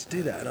inspired you to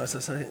do that? And I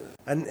was like,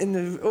 and in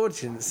the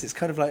audience, it's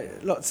kind of like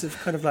lots of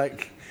kind of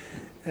like.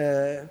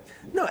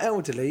 Not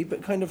elderly,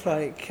 but kind of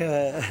like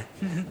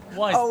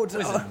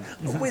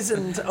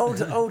wizened,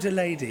 older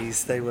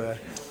ladies they were,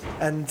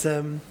 and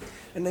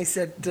they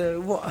said,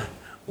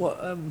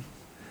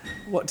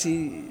 why did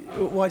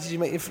you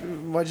make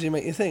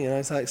your thing? And I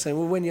was like saying,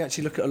 well, when you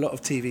actually look at a lot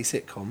of TV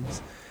sitcoms,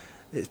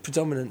 it's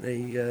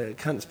predominantly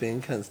cunts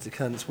being cunts to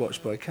cunts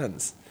watched by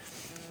cunts,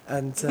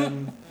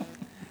 and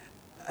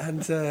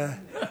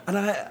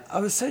I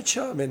was so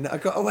charming that I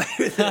got away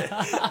with it.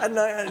 And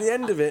at the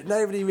end of it,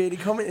 nobody really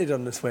commented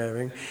on the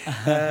swearing.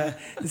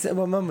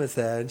 My mum was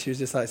there, and she was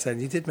just like saying,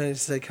 "You did manage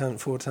to say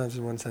cunt 4 times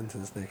in one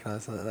sentence, Nick." And I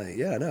was like,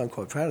 "Yeah, no, I'm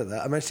quite proud of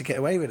that. I managed to get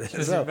away with it." She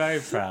was very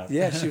proud.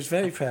 Yeah, she was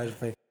very proud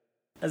of me.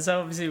 And so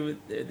obviously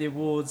with the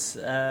awards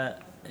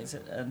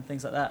and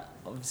things like that,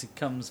 obviously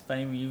comes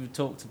fame. You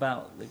talked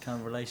about the kind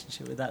of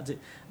relationship with that.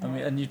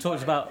 And you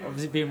talked about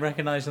obviously being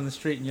recognised on the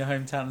street in your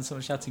hometown and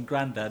someone shouting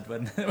 "Grandad"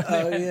 when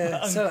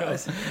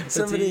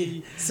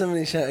somebody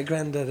shouted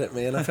 "Grandad" at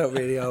me, and I felt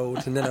really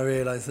old. And then I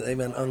realised that they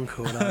meant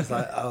uncle, and I was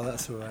like, "Oh,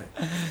 that's all right."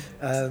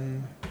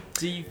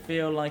 Do you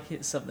feel like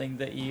it's something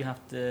that you have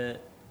to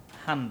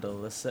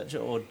handle as such,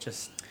 or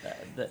just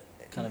that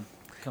kind of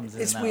comes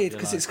in? It's weird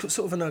because it's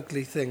sort of an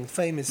ugly thing.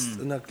 Fame is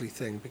an ugly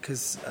thing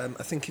because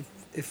I think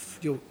if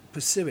you're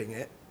pursuing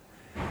it,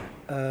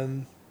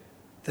 then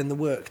the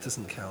work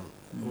doesn't count,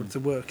 or the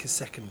work is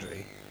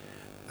secondary.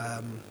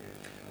 And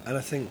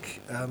I think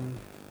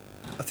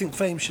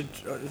fame should,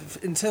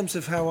 in terms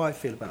of how I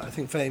feel about it, I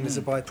think fame is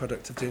a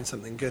byproduct of doing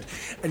something good,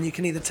 and you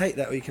can either take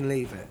that or you can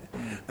leave it.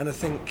 And I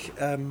think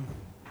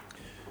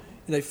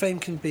fame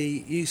can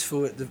be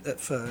useful at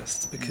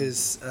first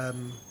because.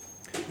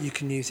 You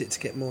can use it to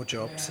get more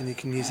jobs, and you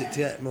can use it to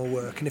get more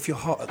work. And if you're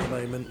hot at the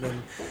moment,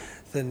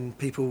 then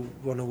people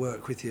want to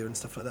work with you and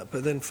stuff like that.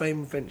 But then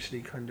fame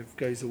eventually kind of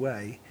goes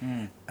away,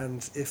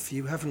 and if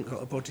you haven't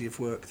got a body of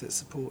work that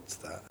supports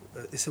that,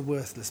 it's a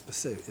worthless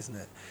pursuit, isn't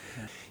it?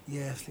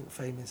 Yeah, I think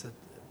fame is a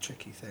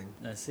tricky thing.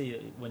 I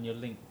see when you're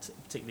linked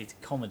particularly to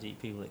comedy,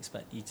 people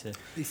expect you to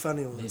be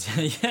funny all the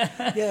time.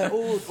 Yeah,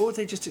 or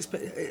they just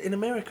expect. In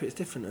America, it's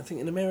different. I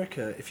think in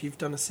America, if you've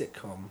done a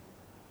sitcom,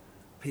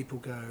 people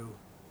go,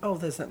 "Oh,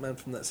 there's that man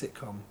from that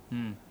sitcom,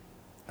 and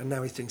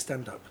now he's doing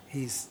stand-up.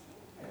 He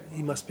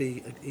must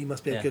be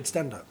a good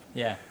stand-up."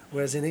 Yeah.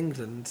 Whereas in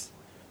England,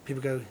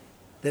 people go,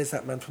 "There's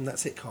that man from that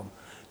sitcom.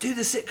 Do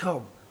the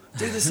sitcom,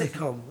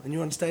 and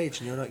you're on stage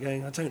and you're like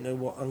going, "I don't know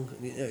what uncle."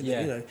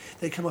 You know,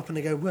 they come up and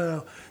they go,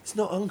 "Well, it's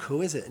not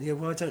uncle, is it?" And you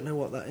go, "Well, I don't know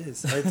what that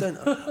is. I don't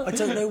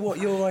know what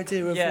your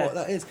idea of what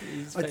that is."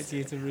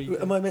 You to read.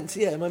 Am I meant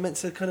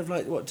to kind of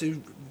like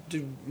do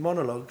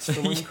monologues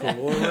from Uncle,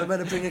 or am I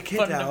meant to bring a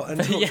kid out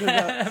and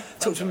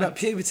talk to him about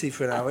puberty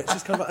for an hour? It's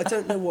just kind of like, I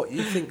don't know what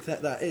you think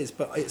that is,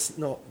 but it's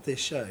not this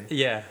show.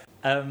 Yeah.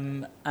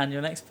 And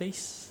your next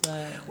piece?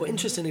 Well,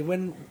 interestingly,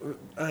 when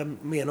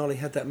me and Ollie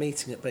had that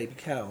meeting at Baby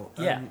Cow,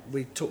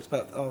 we talked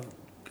about our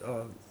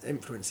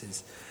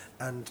influences,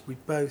 and we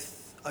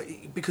both,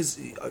 because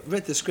I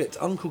read the script,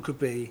 Uncle could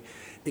be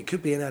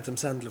an Adam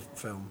Sandler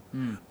film,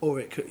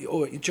 or do you know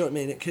what I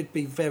mean? It could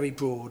be very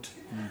broad,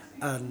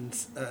 and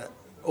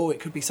or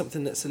it could be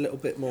something that's a little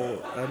bit more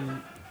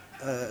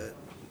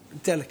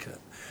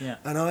delicate. Yeah.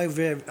 And I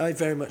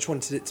very much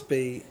wanted it to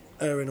be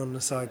erring on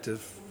the side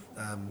of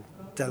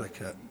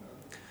delicate.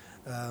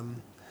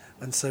 And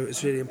so it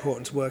was really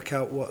important to work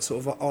out what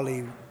sort of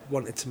Ollie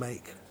wanted to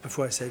make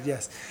before I said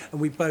yes.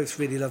 And we both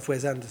really love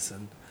Wes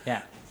Anderson.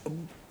 Yeah.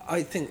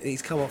 I think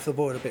he's come off the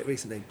board a bit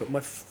recently, but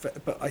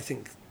I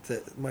think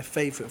that my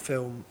favourite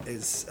film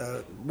is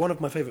one of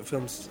my favourite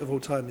films of all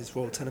time is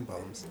Royal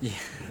Tenenbaums. Yeah,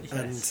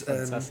 yes,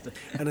 fantastic.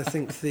 And I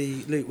think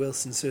the Luke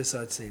Wilson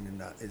suicide scene in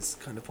that is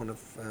kind of one of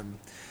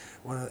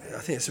I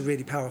think it's a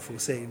really powerful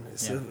scene.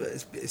 It's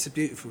a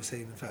beautiful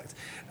scene, in fact.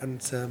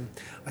 And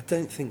I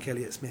don't think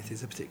Elliott Smith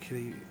is a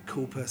particularly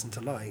cool person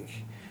to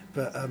like,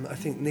 but I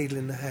think Needle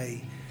in the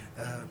Hay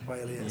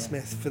by Elliott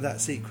Smith for that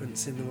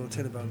sequence in the Royal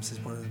Tenenbaums is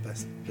one of the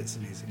best bits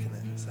of music in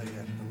it. So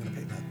yeah, I'm going to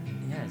pick that.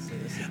 Yes,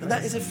 and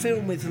that is a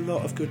film with a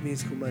lot of good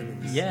musical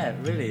moments. Yeah, it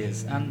really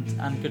is, and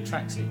good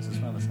tracksuits as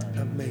well.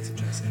 Amazing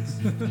tracksuits.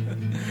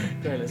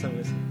 Great, let's have a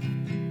listen.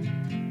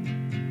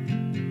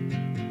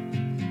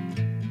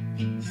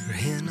 Your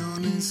hand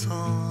on his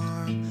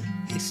arm,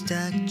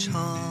 haystack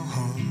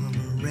charm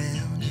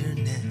around your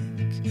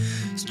neck,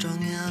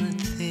 strung out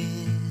and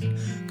thin,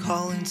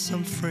 calling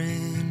some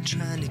friend,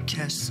 trying to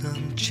cash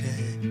some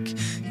check.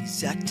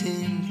 He's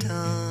acting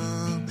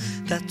dumb,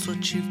 that's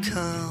what you've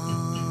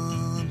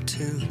come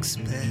to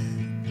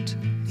expect.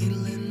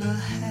 Needle in the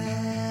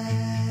hay,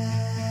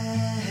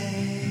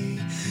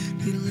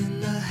 needle in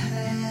the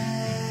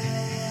hay,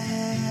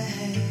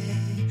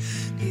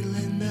 needle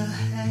in the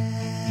hay.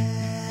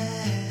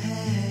 hay,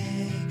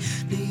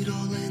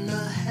 needle in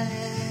the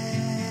hay.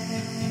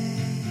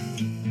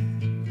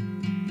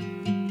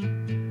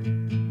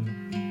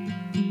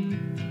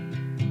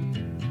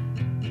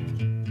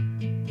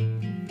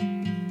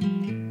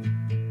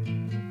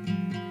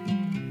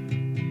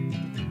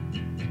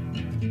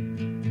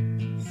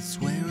 He's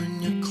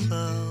wearing your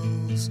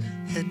clothes,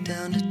 head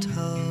down to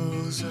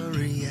toes, a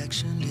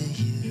reaction to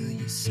you.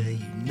 You say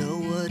you know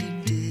what he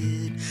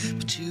did,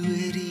 but you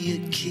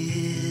idiot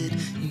kid,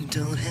 you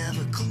don't have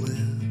a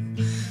clue.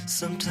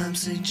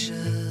 Sometimes they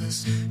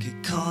just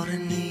get caught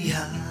in the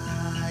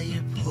eye,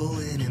 you're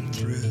pulling him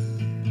through.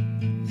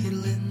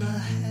 Needle in the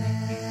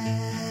hay,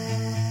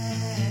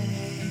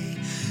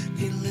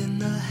 needle in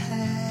the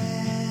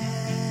hay,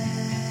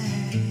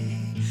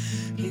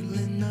 needle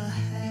in the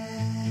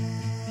hay,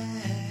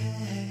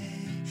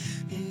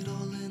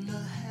 needle in the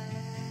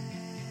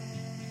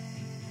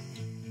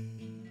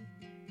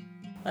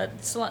hay.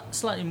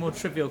 Slightly more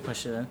trivial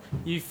question then.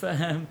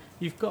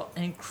 You've got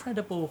an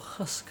incredible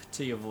husk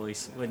to your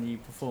voice when you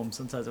perform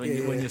sometimes, when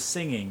you're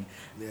singing.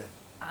 Yeah.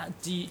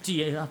 Do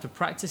you have to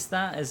practice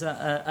that? Is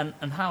that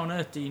and how on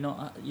earth do you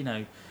not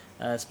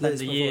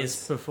spend a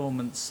year's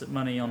performance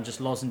money on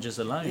just lozenges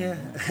alone? Yeah.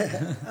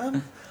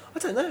 I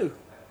don't know.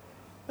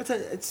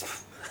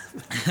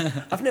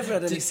 I've never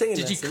had any singing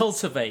Did you lessons.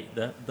 cultivate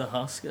the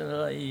husk?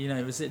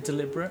 Was it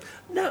deliberate?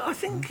 No, I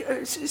think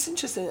it's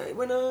interesting.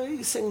 When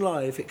I sing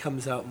live, it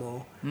comes out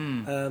more.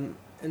 And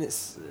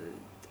it's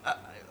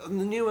on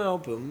the new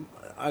album.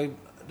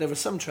 There are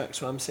some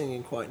tracks where I'm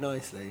singing quite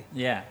nicely.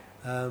 Yeah.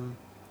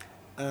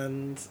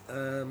 And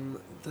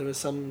there are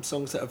some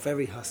songs that are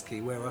very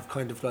husky where I've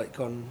kind of like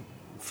gone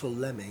full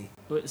Lemmy.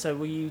 So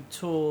will you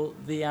tour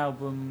the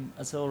album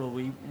at all, or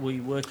will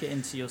you work it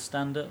into your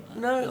stand-up?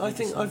 No, I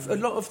think a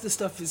lot of the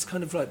stuff has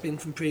kind of like been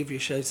from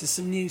previous shows. There's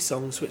some new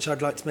songs which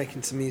I'd like to make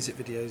into music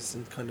videos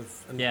and kind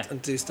of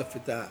and do stuff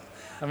with that.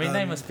 I mean,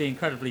 they must be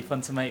incredibly fun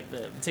to make,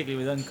 particularly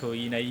with Uncle.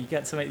 You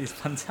get to make these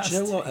fantastic... Do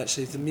you know what,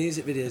 actually? The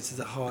music videos are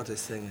the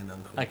hardest thing in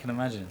Uncle. I can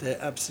imagine. They're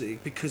absolutely...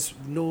 Because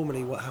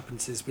normally what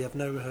happens is we have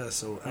no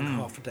rehearsal and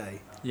half a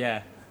day.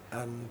 Yeah.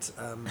 And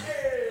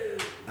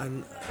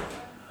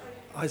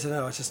I don't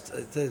know,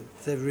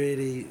 they're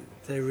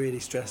really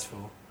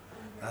stressful.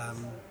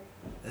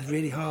 They're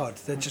really hard.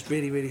 They're just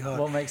really, really hard.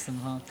 What makes them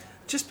hard?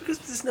 Just because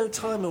there's no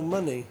time or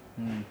money.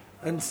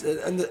 And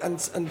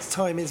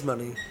time is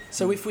money.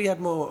 So if we had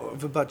more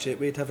of a budget,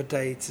 we'd have a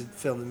day to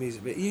film the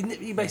music video.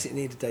 You basically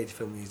need a day to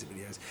film music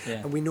videos.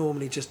 Yeah. And we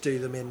normally just do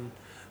them in,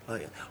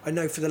 like, I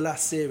know for the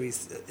last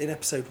series, in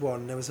episode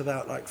 1, there was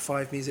about like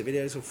 5 music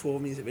videos or 4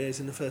 music videos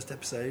in the first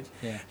episode.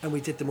 Yeah. And we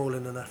did them all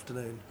in an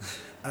afternoon.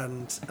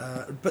 And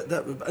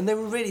they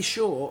were really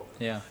short.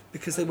 Yeah.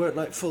 Because they weren't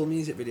like full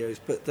music videos,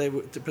 but they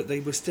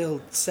were still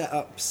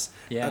setups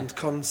and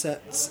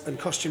concepts and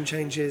costume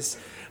changes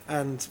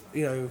and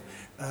lip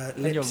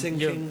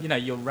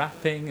syncing. You're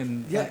rapping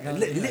and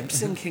lip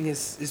syncing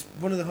is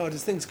one of the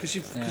hardest things because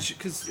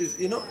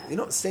you're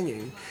not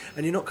singing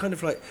and you're not kind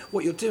of like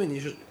what you're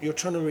doing. You're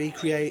trying to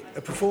recreate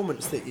a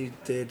performance that you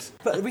did.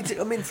 But for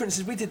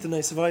instance, we did the No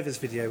Survivors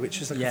video,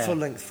 which was like a full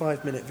length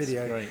 5-minute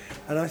video,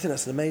 and I think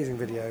that's an amazing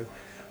video.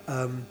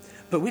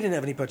 But we didn't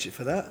have any budget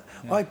for that.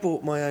 Yeah. I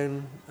bought my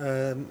own.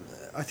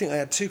 I think I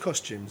had 2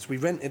 costumes. We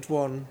rented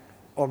one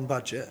on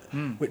budget,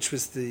 which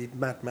was the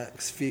Mad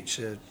Max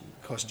Future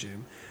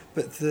costume,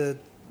 but the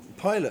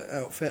pilot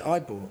outfit I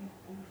bought.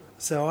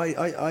 So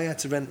I had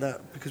to rent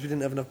that because we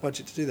didn't have enough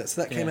budget to do that.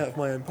 So that came out of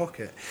my own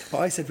pocket. But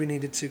I said we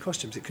needed 2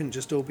 costumes. It couldn't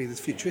just all be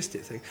this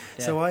futuristic thing.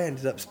 Yeah. So I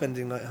ended up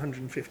spending like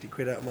 150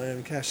 quid out of my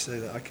own cash so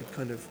that I could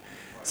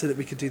so that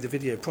we could do the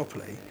video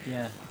properly.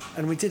 Yeah.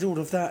 And we did all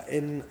of that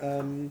in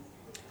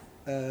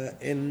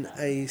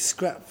a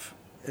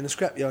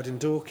scrapyard in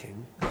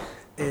Dorking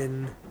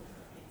in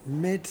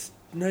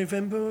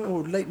mid-November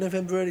or late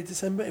November, early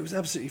December. It was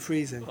absolutely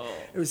freezing.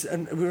 It was,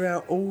 and we were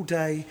out all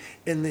day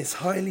in this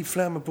highly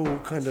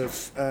flammable kind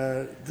of.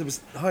 There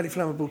was highly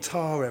flammable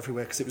tar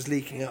everywhere because it was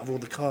leaking out of all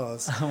the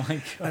cars. Oh my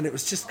god! And it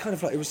was just kind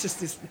of like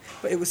this,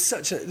 but it was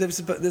such a.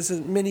 There's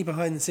a mini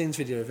behind-the-scenes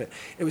video of it.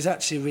 It was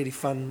actually a really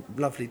fun,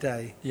 lovely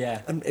day.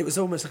 Yeah. And it was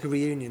almost like a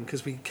reunion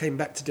because we came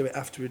back to do it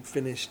after we'd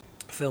finished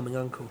filming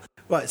Uncle.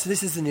 Right, so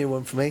this is the new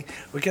one for me.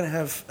 We're going to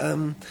have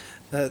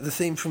the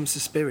theme from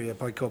Suspiria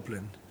by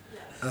Goblin.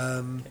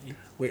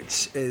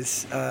 Which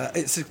is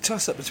it's a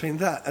toss-up between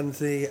that and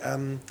the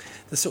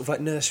sort of like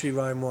nursery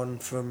rhyme one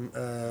from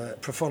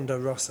Profondo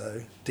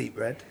Rosso, Deep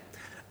Red,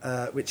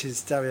 which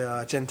is Dario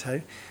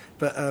Argento.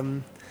 But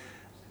I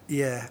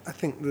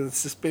think the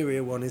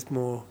Suspiria one is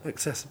more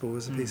accessible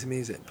as a piece of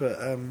music. But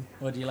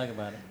what do you like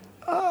about it?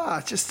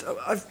 I've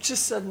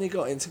just suddenly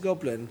got into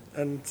Goblin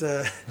and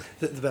the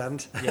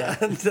band. Yeah.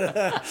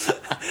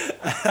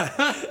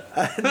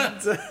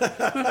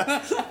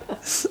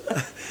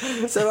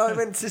 So I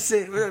went to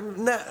see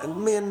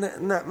me and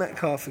Nat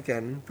Metcalf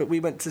again, but we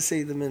went to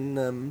see them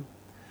in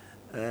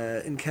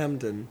in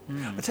Camden.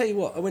 I tell you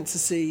what, I went to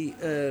see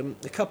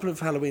a couple of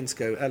Halloweens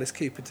ago. Alice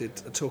Cooper did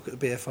a talk at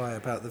the BFI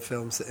about the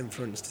films that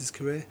influenced his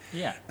career.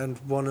 Yeah. And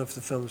one of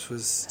the films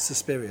was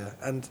Suspiria,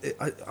 and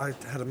I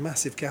had a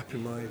massive gap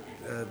in my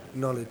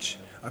knowledge.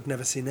 I've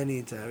never seen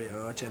any Dario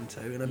Argento,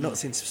 and I've not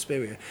seen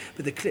Suspiria,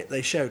 but the clip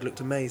they showed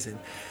looked amazing.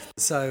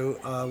 So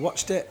I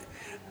watched it,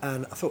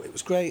 and I thought it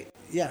was great.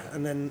 Yeah,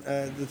 and then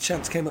the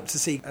chance came up to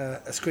see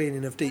a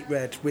screening of Deep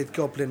Red with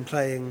Goblin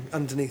playing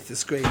underneath the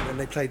screen, and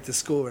they played the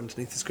score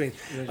underneath the screen.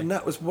 Really? And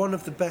that was one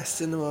of the best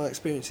cinema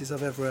experiences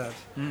I've ever had.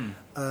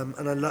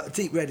 And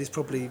Deep Red is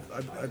probably...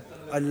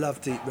 I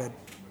love Deep Red.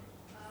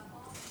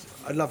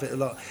 I love it a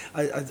lot.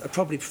 I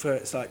probably prefer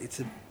it slightly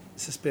to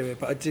Suspiria,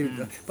 but I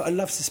do. But I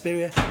love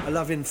Suspiria. I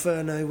love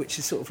Inferno, which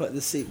is sort of like the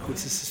sequel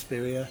to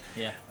Suspiria.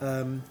 Yeah.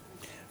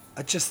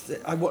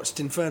 I watched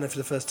Inferno for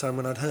the first time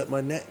when I'd hurt my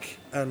neck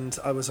and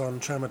I was on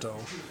tramadol.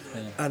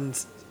 Yeah.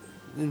 And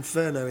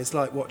Inferno is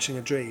like watching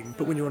a dream,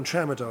 but when you're on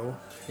tramadol,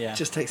 it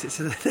just takes it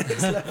to the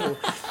next level.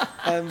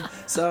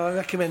 So I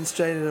recommend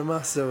straining a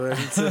muscle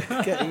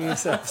and getting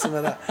yourself some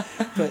of that.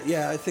 But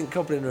yeah, I think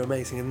Goblin are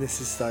amazing, and this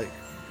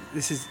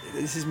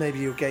is maybe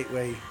your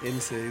gateway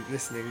into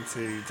listening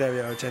to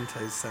Dario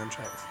Argento's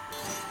soundtracks.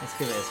 Let's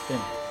give it a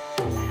spin.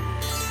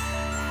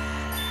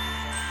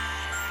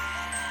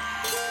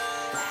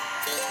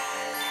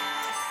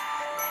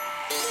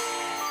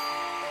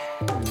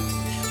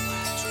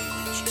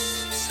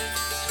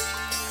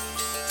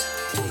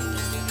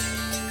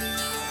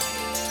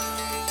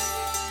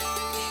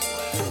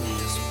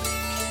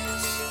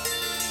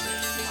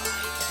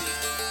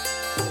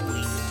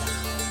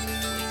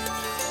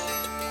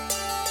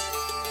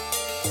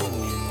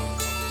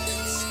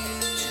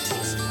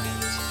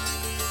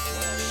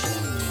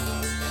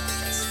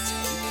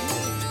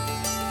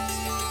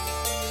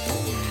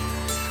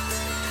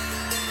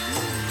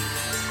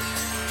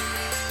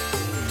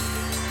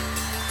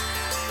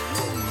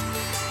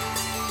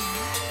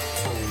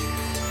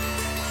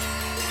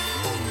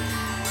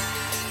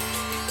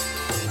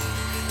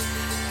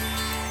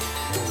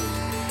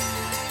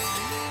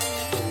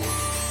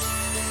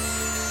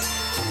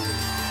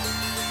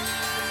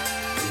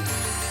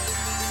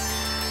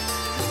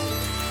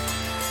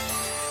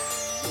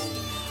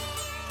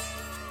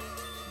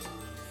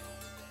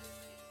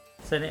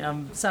 So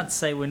I'm sad to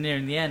say we're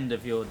nearing the end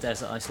of your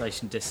Desert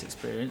Isolation Disc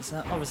experience.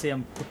 Obviously,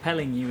 I'm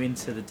propelling you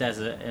into the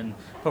desert in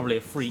probably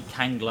a freak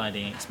hang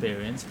gliding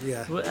experience.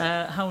 Yeah.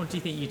 How do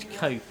you think you'd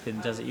cope in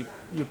the desert? You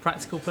a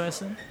practical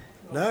person?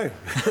 No.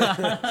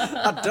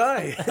 I'd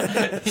die.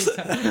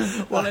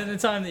 Well, in the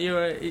time that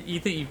you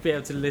think you'd be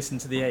able to listen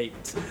to the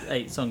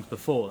eight songs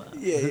before that?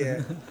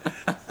 Yeah.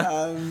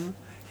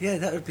 Yeah,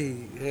 that would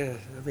be... Yeah,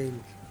 I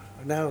mean,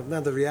 now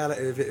the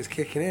reality of it is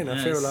kicking in.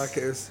 I feel like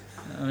it was...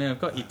 I mean, I've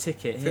got your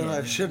ticket here. I feel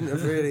like I shouldn't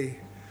have really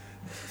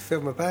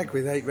filled my bag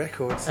with 8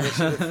 records. I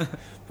should have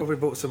probably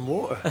bought some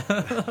water.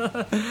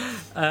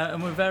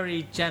 And we're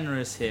very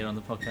generous here on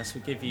the podcast.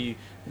 We give you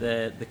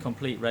the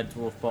complete Red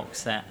Dwarf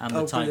box set and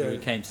the Tiger Who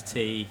Came to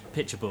Tea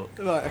picture book.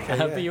 Right, okay.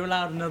 But you're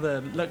allowed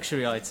another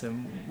luxury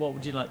item. What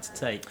would you like to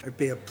take? It'd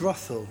be a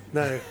brothel.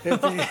 No, it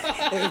would be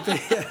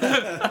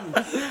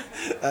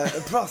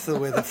a brothel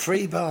with a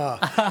free bar.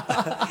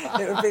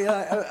 It would be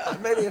like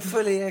maybe a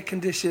fully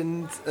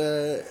air-conditioned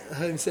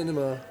home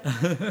cinema.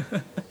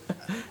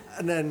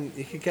 And then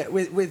you could get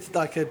with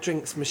like a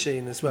drinks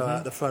machine as well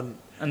at the front,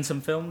 and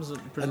some films,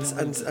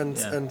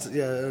 and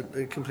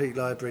a complete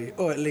library,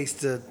 or at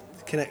least a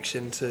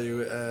connection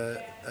to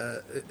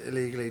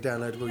illegally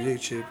downloadable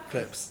YouTube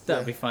clips.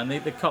 That'd be fine.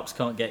 The cops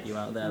can't get you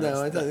out there.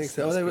 No, I don't think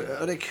so.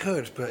 They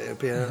could, but it'd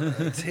be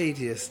a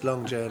tedious,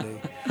 long journey.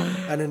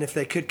 And then if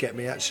they could get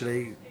me,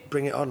 actually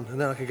bring it on, and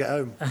then I could get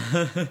home.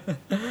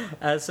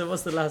 So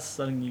what's the last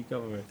song you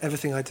got with?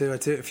 Everything I Do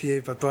It For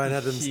You by Bryan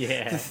Adams.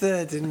 Yeah. The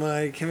third in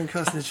my Kevin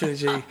Cosner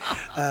trilogy.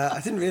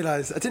 I didn't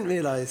realise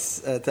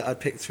that I'd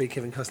picked 3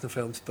 Kevin Costner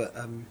films, but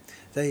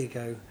there you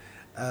go.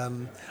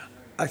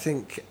 I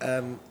think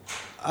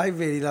I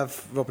really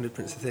love Robin Hood,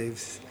 Prince of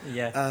Thieves.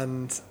 Yeah.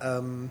 And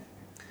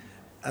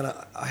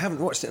I haven't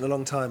watched it in a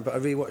long time, but I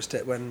rewatched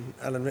it when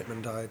Alan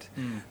Rickman died.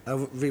 I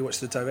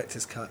rewatched the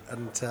director's cut,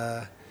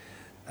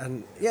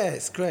 and yeah,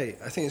 it's great.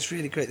 I think it's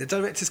really great. The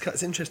director's cut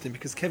is interesting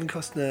because Kevin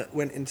Costner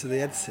went into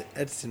the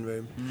editing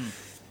room.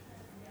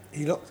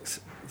 He locked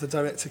the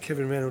director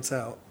Kevin Reynolds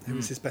out, who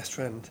was his best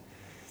friend,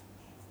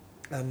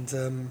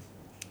 and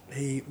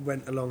he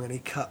went along and he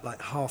cut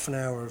like half an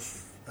hour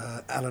of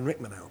Alan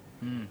Rickman out.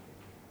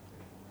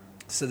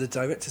 So the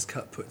director's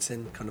cut puts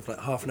in kind of like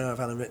half an hour of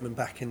Alan Rickman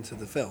back into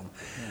the film.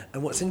 Yeah.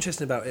 And what's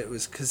interesting about it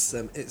was because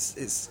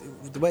it's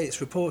the way it's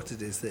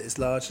reported is that it's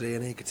largely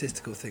an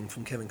egotistical thing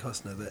from Kevin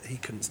Costner, that he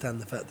couldn't stand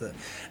the fact that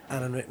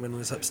Alan Rickman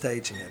was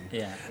upstaging him.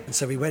 Yeah. And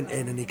so he went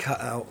in and he cut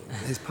out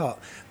his part.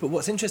 But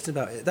what's interesting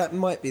about it, that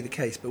might be the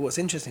case, but what's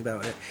interesting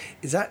about it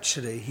is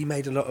actually he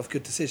made a lot of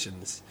good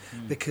decisions,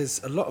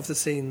 because a lot of the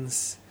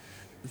scenes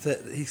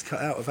that he's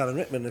cut out of Alan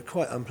Rickman are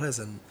quite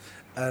unpleasant,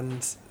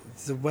 and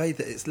the way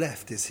that it's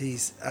left is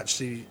he's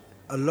actually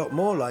a lot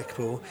more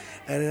likeable,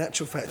 and in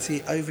actual fact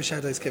he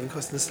overshadows Kevin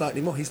Costner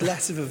slightly more. He's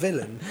less of a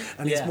villain,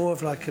 and he's more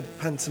of like a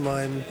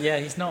pantomime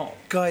he's not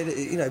guy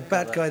that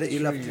bad guy that you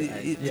love,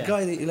 the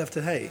guy that you love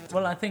to hate.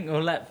 Well, I think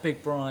we'll let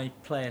Big Bri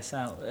play us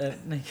out.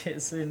 Nick,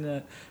 it's been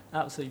an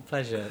absolute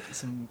pleasure.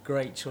 Some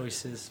great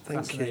choices,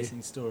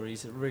 fascinating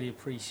stories. I really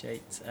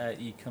appreciate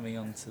you coming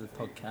on to the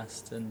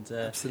podcast. And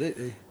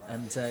absolutely.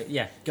 And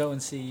go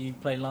and see you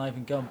play live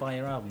and go and buy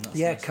your album.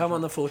 That's come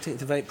on the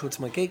 14th of April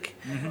to my gig,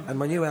 and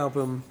my new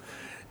album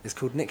is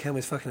called Nick Helm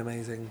is Fucking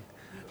Amazing,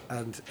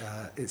 and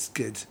it's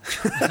good.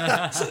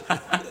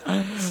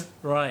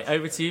 Right,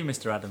 over to you,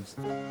 Mr. Adams.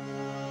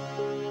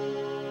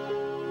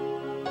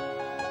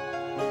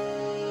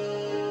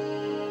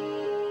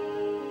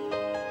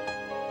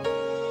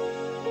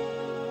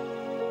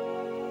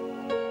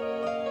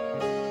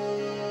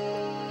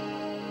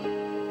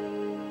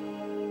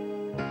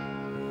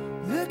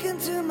 Look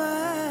into my